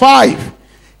Selah. Verse 5.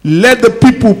 Let the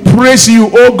people praise you,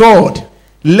 O God.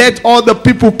 Let all the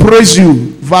people praise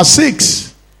you. Verse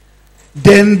 6.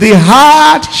 Then the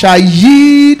heart shall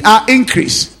yield our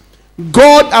increase.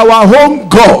 God, our home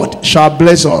God, shall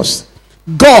bless us.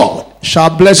 God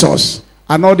shall bless us.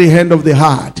 And all the hand of the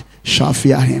heart shall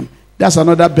fear him. That's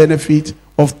another benefit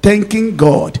of thanking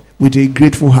God with a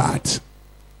grateful heart.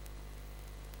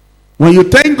 When you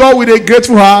thank God with a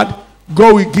grateful heart,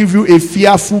 God will give you a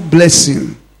fearful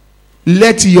blessing.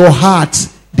 Let your heart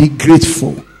be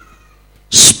grateful.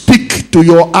 Speak to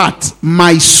your heart,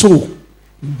 my soul,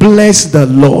 bless the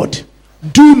Lord.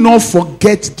 Do not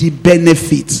forget the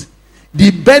benefit.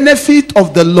 The benefit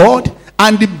of the Lord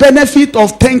and the benefit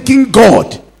of thanking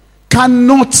God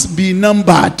cannot be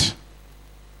numbered.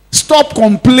 Stop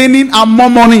complaining and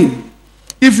murmuring.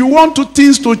 If you want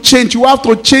things to change, you have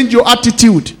to change your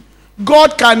attitude.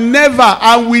 God can never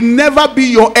and will never be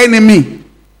your enemy.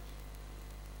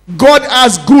 God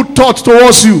has good thoughts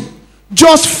towards you.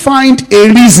 Just find a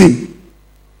reason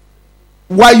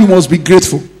why you must be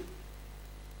grateful.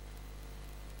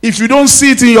 If you don't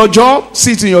see it in your job,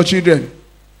 see it in your children.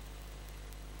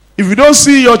 If you don't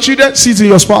see your children, see it in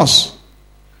your spouse.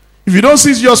 If you don't see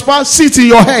it in your spouse, see it in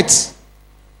your head.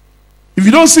 If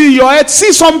you don't see it in your head,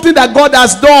 see something that God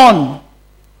has done.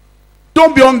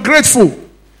 Don't be ungrateful.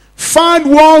 Find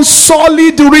one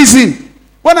solid reason.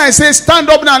 When I say stand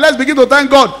up now, let's begin to thank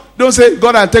God. Don't say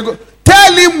God and thank God.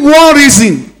 Tell him one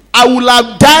reason. I will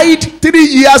have died 3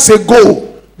 years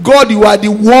ago. God, you are the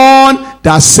one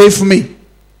that saved me.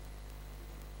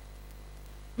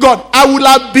 God, I will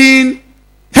have been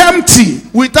empty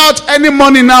without any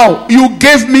money now. You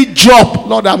gave me job.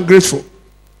 Lord, I'm grateful.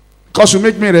 Because you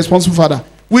make me a responsible father.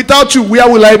 Without you, where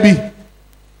will I be?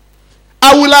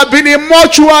 I will have been in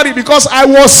mortuary because I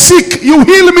was sick. You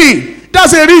heal me.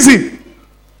 That's a reason.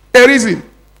 A reason.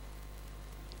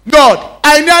 God,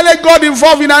 I nearly got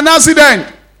involved in an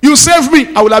accident. You saved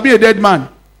me. I will have been a dead man.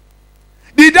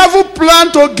 The devil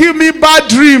planned to give me bad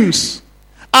dreams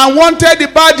and wanted the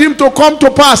bad dream to come to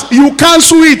pass. You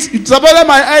cancel it. It's about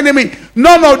my enemy.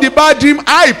 None of the bad dream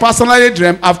I personally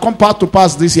dreamed have come to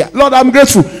pass this year. Lord, I'm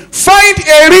grateful. Find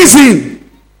a reason.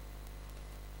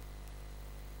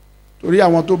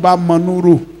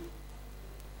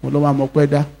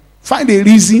 Find a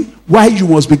reason why you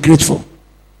must be grateful.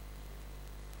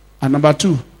 And number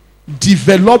 2,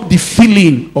 develop the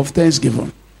feeling of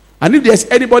thanksgiving. And if there's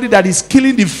anybody that is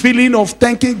killing the feeling of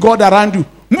thanking God around you,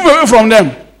 move away from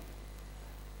them.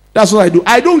 That's what I do.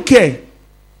 I don't care.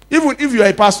 Even if you are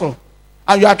a pastor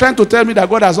and you are trying to tell me that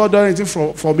God has not done anything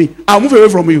for me, I'll move away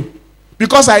from you.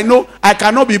 Because I know I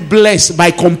cannot be blessed by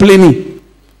complaining.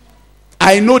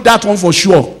 I know that one for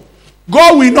sure.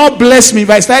 God will not bless me if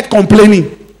I start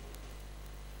complaining.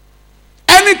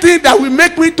 Anything that will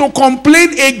make me to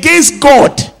complain against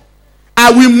God, I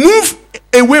will move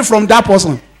away from that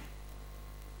person.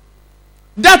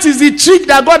 That is the trick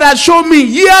that God has shown me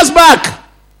years back.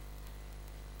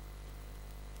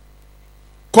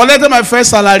 Collected my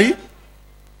first salary.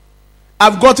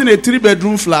 I've gotten a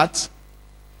 3-bedroom flat.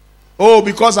 Oh,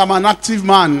 because I'm an active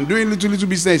man doing little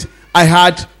business. I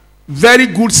had very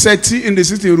good setting in the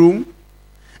sitting room.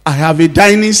 I have a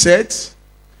dining set.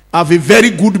 I have a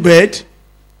very good bed.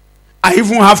 I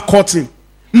even have curtain.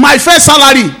 My first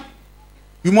salary.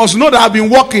 You must know that I've been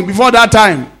working before that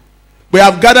time. But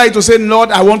I've gathered to say, Lord,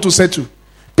 I want to settle.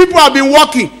 People have been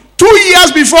working. 2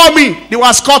 years before me, they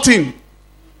were squatting.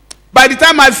 By the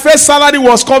time my first salary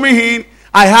was coming in,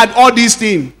 I had all these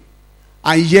things.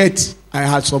 And yet, I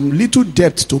had some little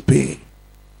debt to pay.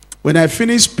 When I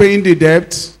finished paying the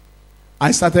debt, I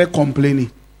started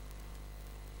complaining.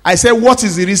 I said, what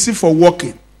is the reason for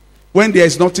working when there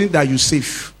is nothing that you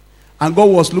save? And God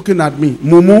was looking at me.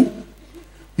 Mumu,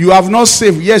 you have not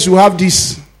saved. Yes, you have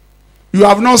this. You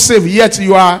have not saved, yet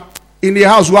you are in the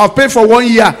house. You have paid for 1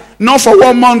 year, not for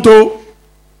 1 month. Oh.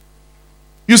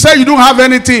 You say you don't have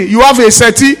anything. You have a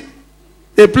settee,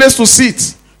 a place to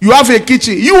sit. You have a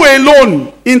kitchen. You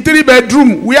alone in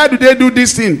 3-bedroom. Where do they do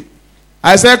this thing?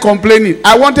 I said complaining.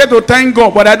 I wanted to thank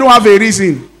God, but I don't have a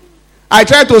reason. I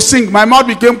tried to sing. My mouth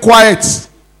became quiet.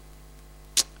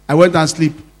 I went and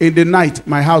sleep. In the night,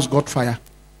 my house got fire.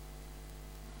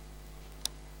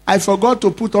 I forgot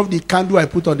to put off the candle I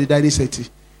put on the dining settee.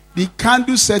 The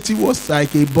candle settee was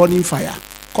like a burning fire.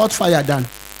 Caught fire down.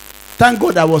 Thank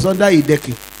God I was under a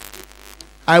decking.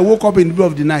 I woke up in the middle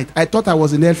of the night. I thought I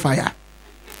was in hellfire.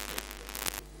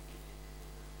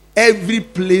 Every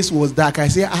place was dark. I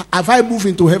said, have I moved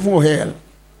into heaven or hell?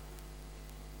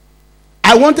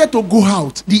 I wanted to go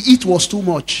out. The heat was too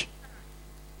much.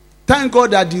 Thank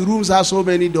God that the rooms have so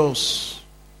many doors.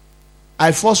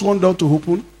 I forced one door to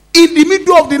open. In the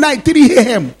middle of the night, 3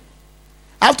 a.m.,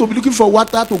 I have to be looking for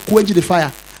water to quench the fire.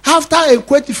 After I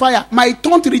quench the fire, my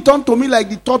thought returned to me like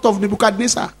the thought of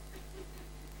Nebuchadnezzar.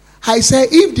 I said,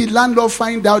 if the landlord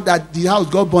find out that the house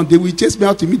got burned, they will chase me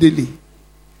out immediately.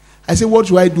 I said, what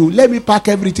do I do? Let me pack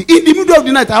everything. In the middle of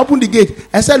the night, I opened the gate.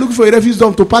 I started looking for a refuse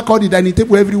dump to pack all the dining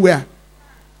table everywhere.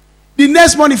 The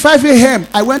next morning, 5 a.m.,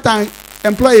 I went and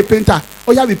Employ a painter.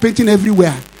 Oh, you have be painting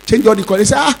everywhere. Change all the color. They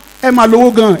say, Emma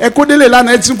Logan, Ekodele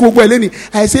Lana,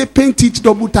 I say, paint it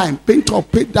double time. Paint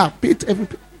up, paint that, paint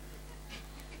everything.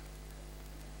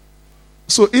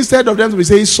 So instead of them to be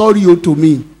saying sorry to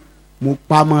me,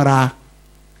 Mupamara.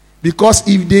 Because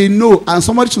if they know, and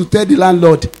somebody should tell the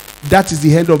landlord, that is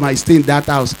the end of my stay in that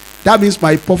house, that means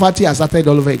my poverty has started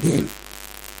all over again.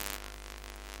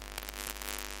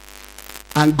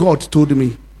 And God told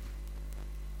me,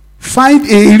 find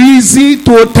a reason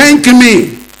to thank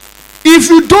me. If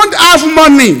you don't have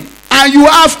money and you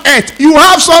have earth, you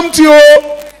have something.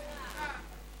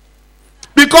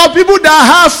 Because people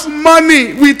that have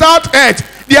money without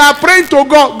earth, they are praying to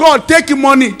God, God, take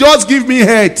money, just give me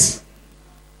earth.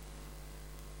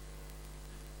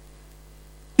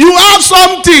 You have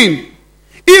something.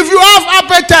 If you have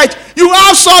appetite, you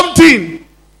have something.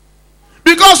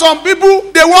 Because some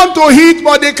people, they want to eat,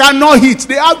 but they cannot eat.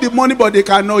 They have the money, but they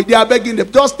cannot eat. They are begging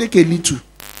them, just take a little.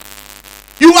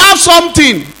 You have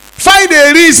something. Find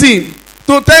a reason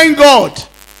to thank God.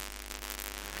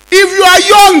 If you are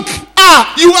young,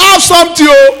 you have something.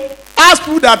 Ask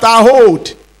people that are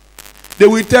old. They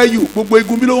will tell you, so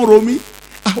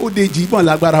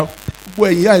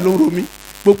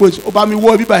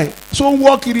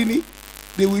walk in.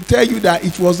 They will tell you that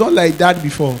it was not like that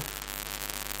before.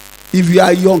 If you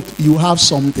are young, you have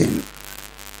something.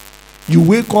 You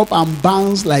wake up and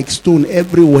bounce like stone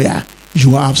everywhere.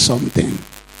 You have something.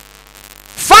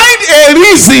 Find a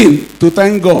reason to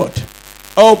thank God.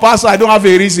 Oh, Pastor, I don't have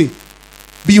a reason.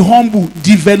 Be humble.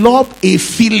 Develop a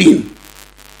feeling.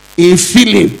 A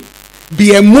feeling.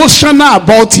 Be emotional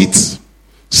about it.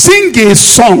 Sing a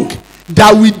song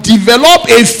that will develop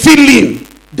a feeling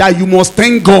that you must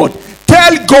thank God.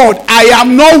 Tell God, I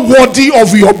am not worthy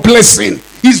of your blessing.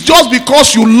 It's just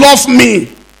because you love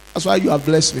me. That's why you have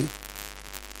blessed me.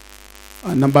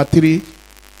 And number 3,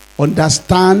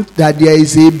 understand that there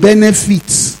is a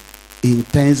benefit in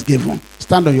thanksgiving.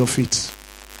 Stand on your feet.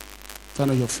 Stand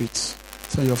on your feet.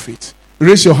 Stand on your feet.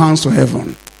 Raise your hands to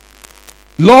heaven.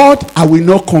 Lord, I will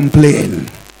not complain.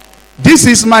 This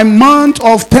is my month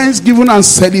of thanksgiving and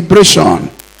celebration.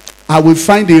 I will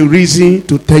find a reason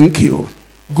to thank you.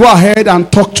 Go ahead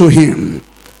and talk to him.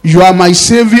 You are my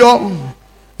savior.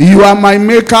 You are my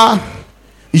maker.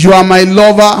 You are my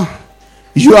lover.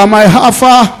 You are my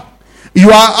Alpha. You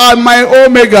are my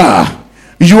Omega.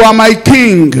 You are my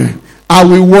King. I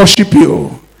will worship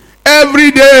you.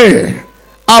 Every day,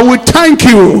 I will thank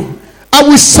you. I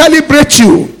will celebrate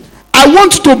you. I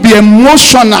want to be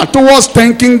emotional towards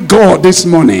thanking God this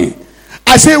morning.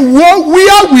 I say, where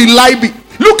will I be?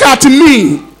 Look at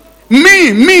me.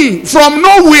 Me, from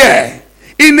nowhere.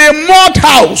 In a mud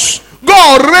house.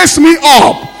 God raised me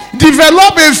up.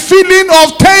 Develop a feeling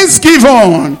of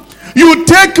thanksgiving. You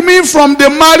take me from the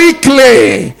miry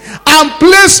clay and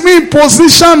place me in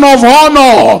position of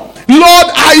honor. Lord,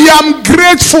 I am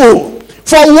grateful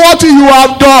for what you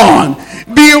have done.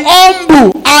 Be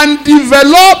humble and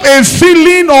develop a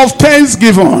feeling of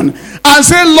thanksgiving. And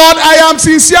say, Lord, I am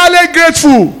sincerely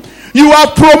grateful. You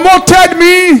have promoted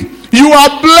me. You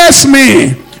have blessed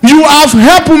me. You have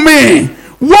helped me.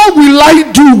 What will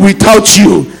I do without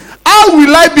you? How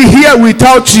will I be here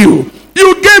without you?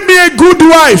 You gave me a good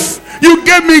wife. You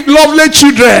gave me lovely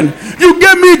children. You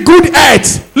gave me good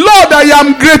health. Lord, I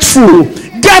am grateful.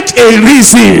 Get a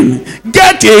reason.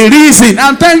 Get a reason.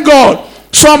 And thank God.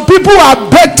 Some people are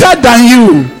better than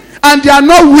you. And they are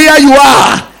not where you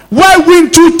are. Why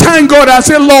wouldn't you thank God and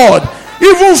say, Lord,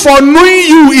 even for knowing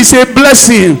you is a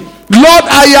blessing. Lord,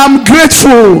 I am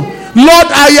grateful. Lord,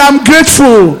 I am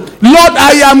grateful. Lord,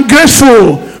 I am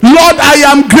grateful. Lord, I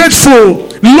am grateful.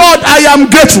 Lord, I am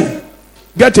grateful.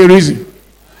 Get a reason.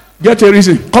 Get a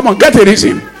reason. Come on, get a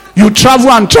reason. You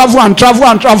travel and travel and travel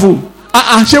and travel.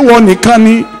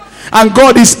 And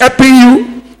God is helping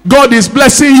you. God is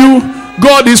blessing you.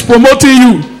 God is promoting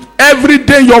you. Every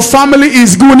day your family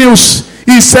is good news.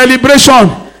 Is celebration.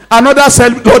 Another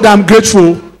Lord, I'm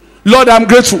grateful. Lord, I'm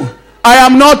grateful. I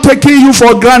am not taking you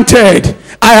for granted.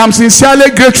 I am sincerely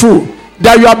grateful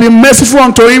that you have been merciful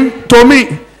unto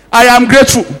me. I am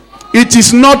grateful. It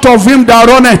is not of him that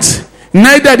runneth,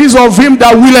 neither is of him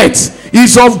that willeth. It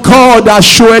is of God that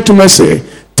showeth mercy.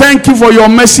 Thank you for your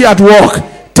mercy at work.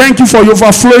 Thank you for your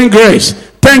overflowing grace.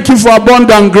 Thank you for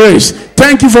abundant grace.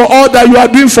 Thank you for all that you are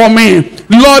doing for me.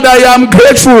 Lord, I am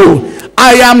grateful.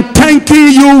 I am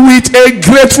thanking you with a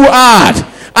grateful heart.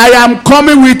 I am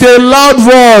coming with a loud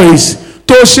voice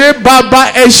to say,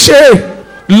 Baba Eshe.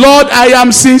 Lord, I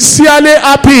am sincerely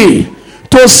happy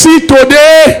to see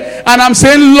today. And I'm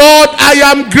saying, Lord, I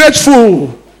am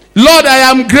grateful. Lord, I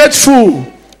am grateful.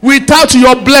 Without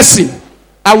your blessing,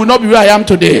 I will not be where I am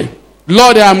today.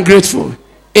 Lord, I am grateful.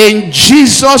 In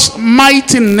Jesus'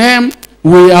 mighty name,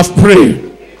 we have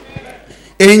prayed.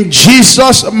 In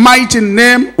Jesus' mighty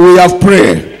name, we have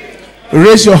prayed.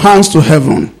 Raise your hands to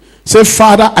heaven. Say,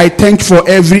 Father, I thank you for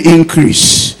every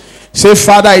increase. Say,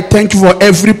 Father, I thank you for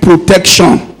every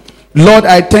protection. Lord,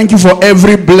 I thank you for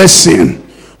every blessing.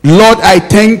 Lord, I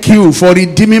thank you for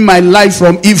redeeming my life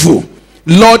from evil.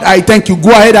 Lord, I thank you.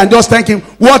 Go ahead and just thank him.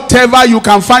 Whatever you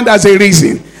can find as a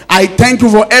reason. I thank you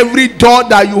for every door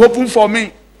that you open for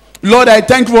me. Lord, I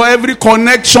thank you for every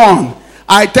connection.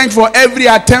 I thank you for every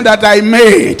attempt that I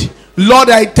made. Lord,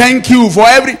 I thank you for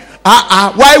every...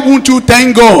 why won't you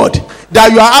thank God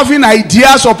that you are having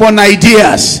ideas upon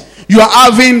ideas? You are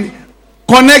having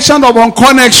connection upon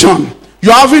connection.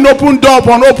 You are having open door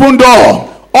upon open door.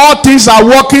 All things are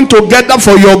working together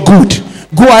for your good.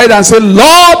 Go ahead and say,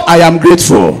 Lord, I am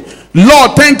grateful.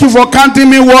 Lord, thank you for counting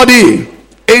me worthy.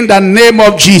 In the name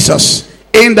of Jesus.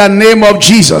 In the name of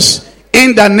Jesus.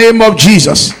 In the name of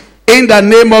Jesus. In the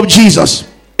name of Jesus.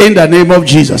 In the name of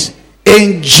Jesus.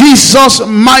 In Jesus'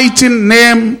 mighty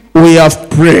name, we have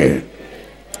prayed.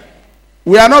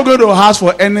 We are not going to ask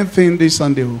for anything this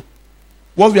Sunday.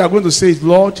 What we are going to say is,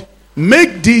 Lord,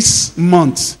 make this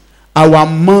month our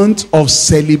month of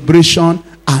celebration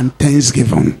and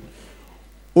thanksgiving.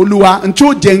 Oluwa,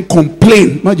 until then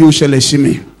complain, but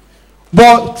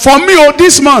for me,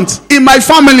 this month, in my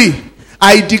family,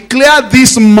 I declare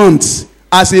this month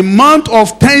as a month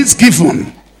of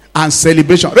thanksgiving and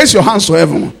celebration. Raise your hands to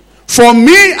heaven. For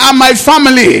me and my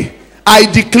family, I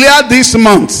declare this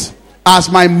month as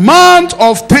my month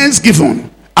of thanksgiving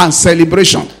and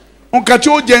celebration.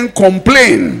 Until then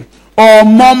complain or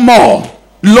murmur,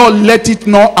 Lord, let it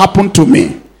not happen to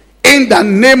me. In the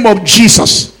name of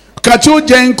Jesus.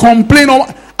 Complain.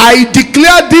 I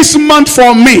declare this month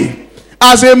for me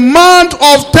as a month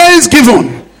of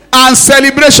thanksgiving and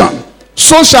celebration.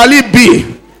 So shall it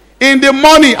be. In the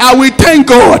morning, I will thank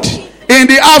God. In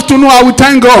the afternoon, I will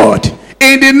thank God.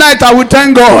 In the night, I will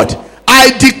thank God.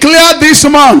 I declare this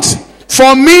month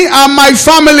for me and my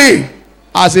family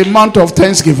as a month of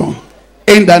thanksgiving.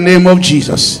 In the name of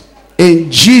Jesus.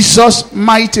 In Jesus'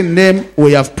 mighty name,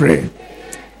 we have prayed.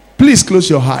 Please close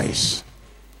your eyes.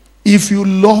 If you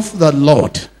love the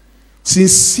Lord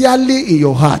sincerely in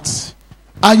your heart,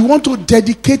 and you want to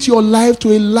dedicate your life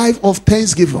to a life of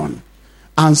thanksgiving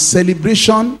and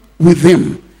celebration with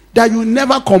him, that you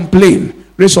never complain,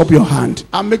 raise up your hand.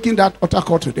 I'm making that altar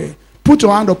call today. Put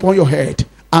your hand upon your head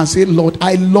and say, Lord,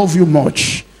 I love you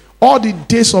much. All the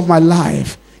days of my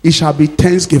life, it shall be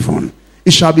thanksgiving.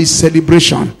 It shall be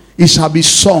celebration. It shall be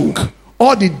song.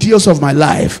 All the days of my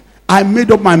life, I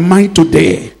made up my mind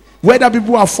today. Whether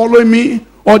people are following me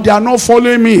or they are not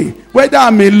following me, whether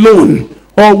I'm alone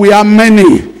or we are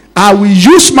many, I will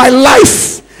use my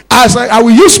life I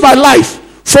will use my life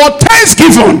for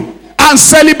thanksgiving and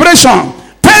celebration.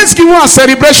 Thanksgiving and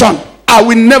celebration. I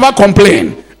will never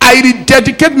complain. I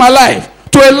rededicate my life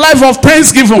to a life of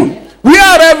thanksgiving.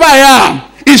 Wherever I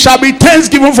am, it shall be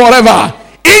thanksgiving forever.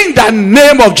 In the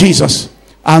name of Jesus.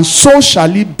 And so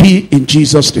shall it be in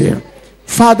Jesus' name.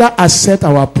 Father, accept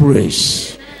our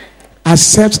praise.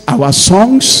 Accept our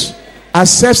songs.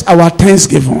 Accept our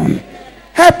thanksgiving.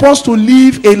 Help us to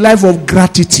live a life of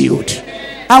gratitude.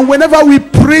 And whenever we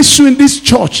praise you in this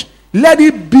church, let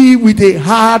it be with a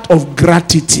heart of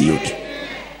gratitude.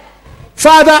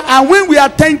 Father, and when we are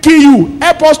thanking you,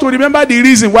 help us to remember the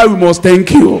reason why we must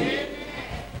thank you.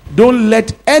 Don't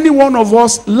let any one of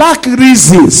us lack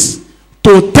reasons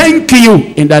to thank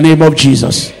you in the name of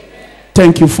Jesus.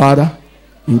 Thank you, Father.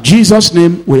 In Jesus'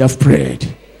 name we have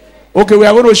prayed. Okay, we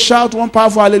are going to shout one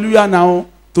powerful hallelujah now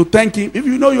to thank him. If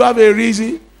you know you have a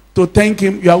reason to thank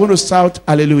him, you are going to shout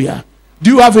hallelujah.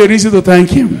 Do you have a reason to thank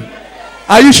him?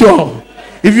 Are you sure?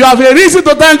 If you have a reason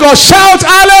to thank God, shout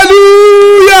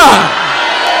hallelujah.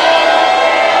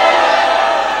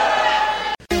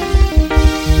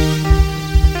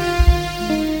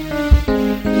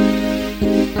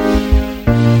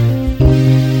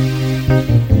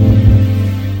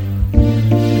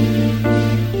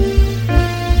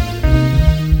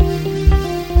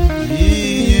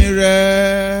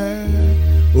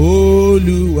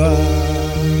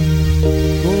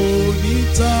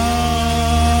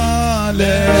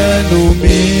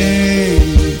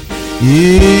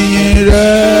 Ìyìn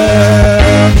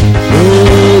rẹ̀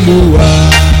Olúwa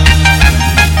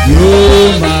yóò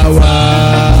máa wà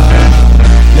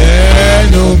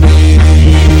lẹ́nu mi.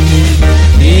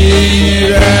 Ìyìn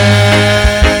rẹ̀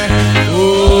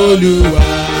Olúwa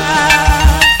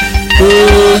kò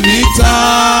ní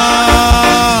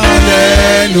tán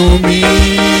lẹ́nu mi.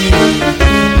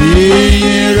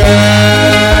 ìyìn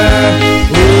rẹ̀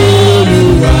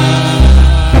Olúwa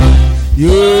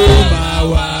yóò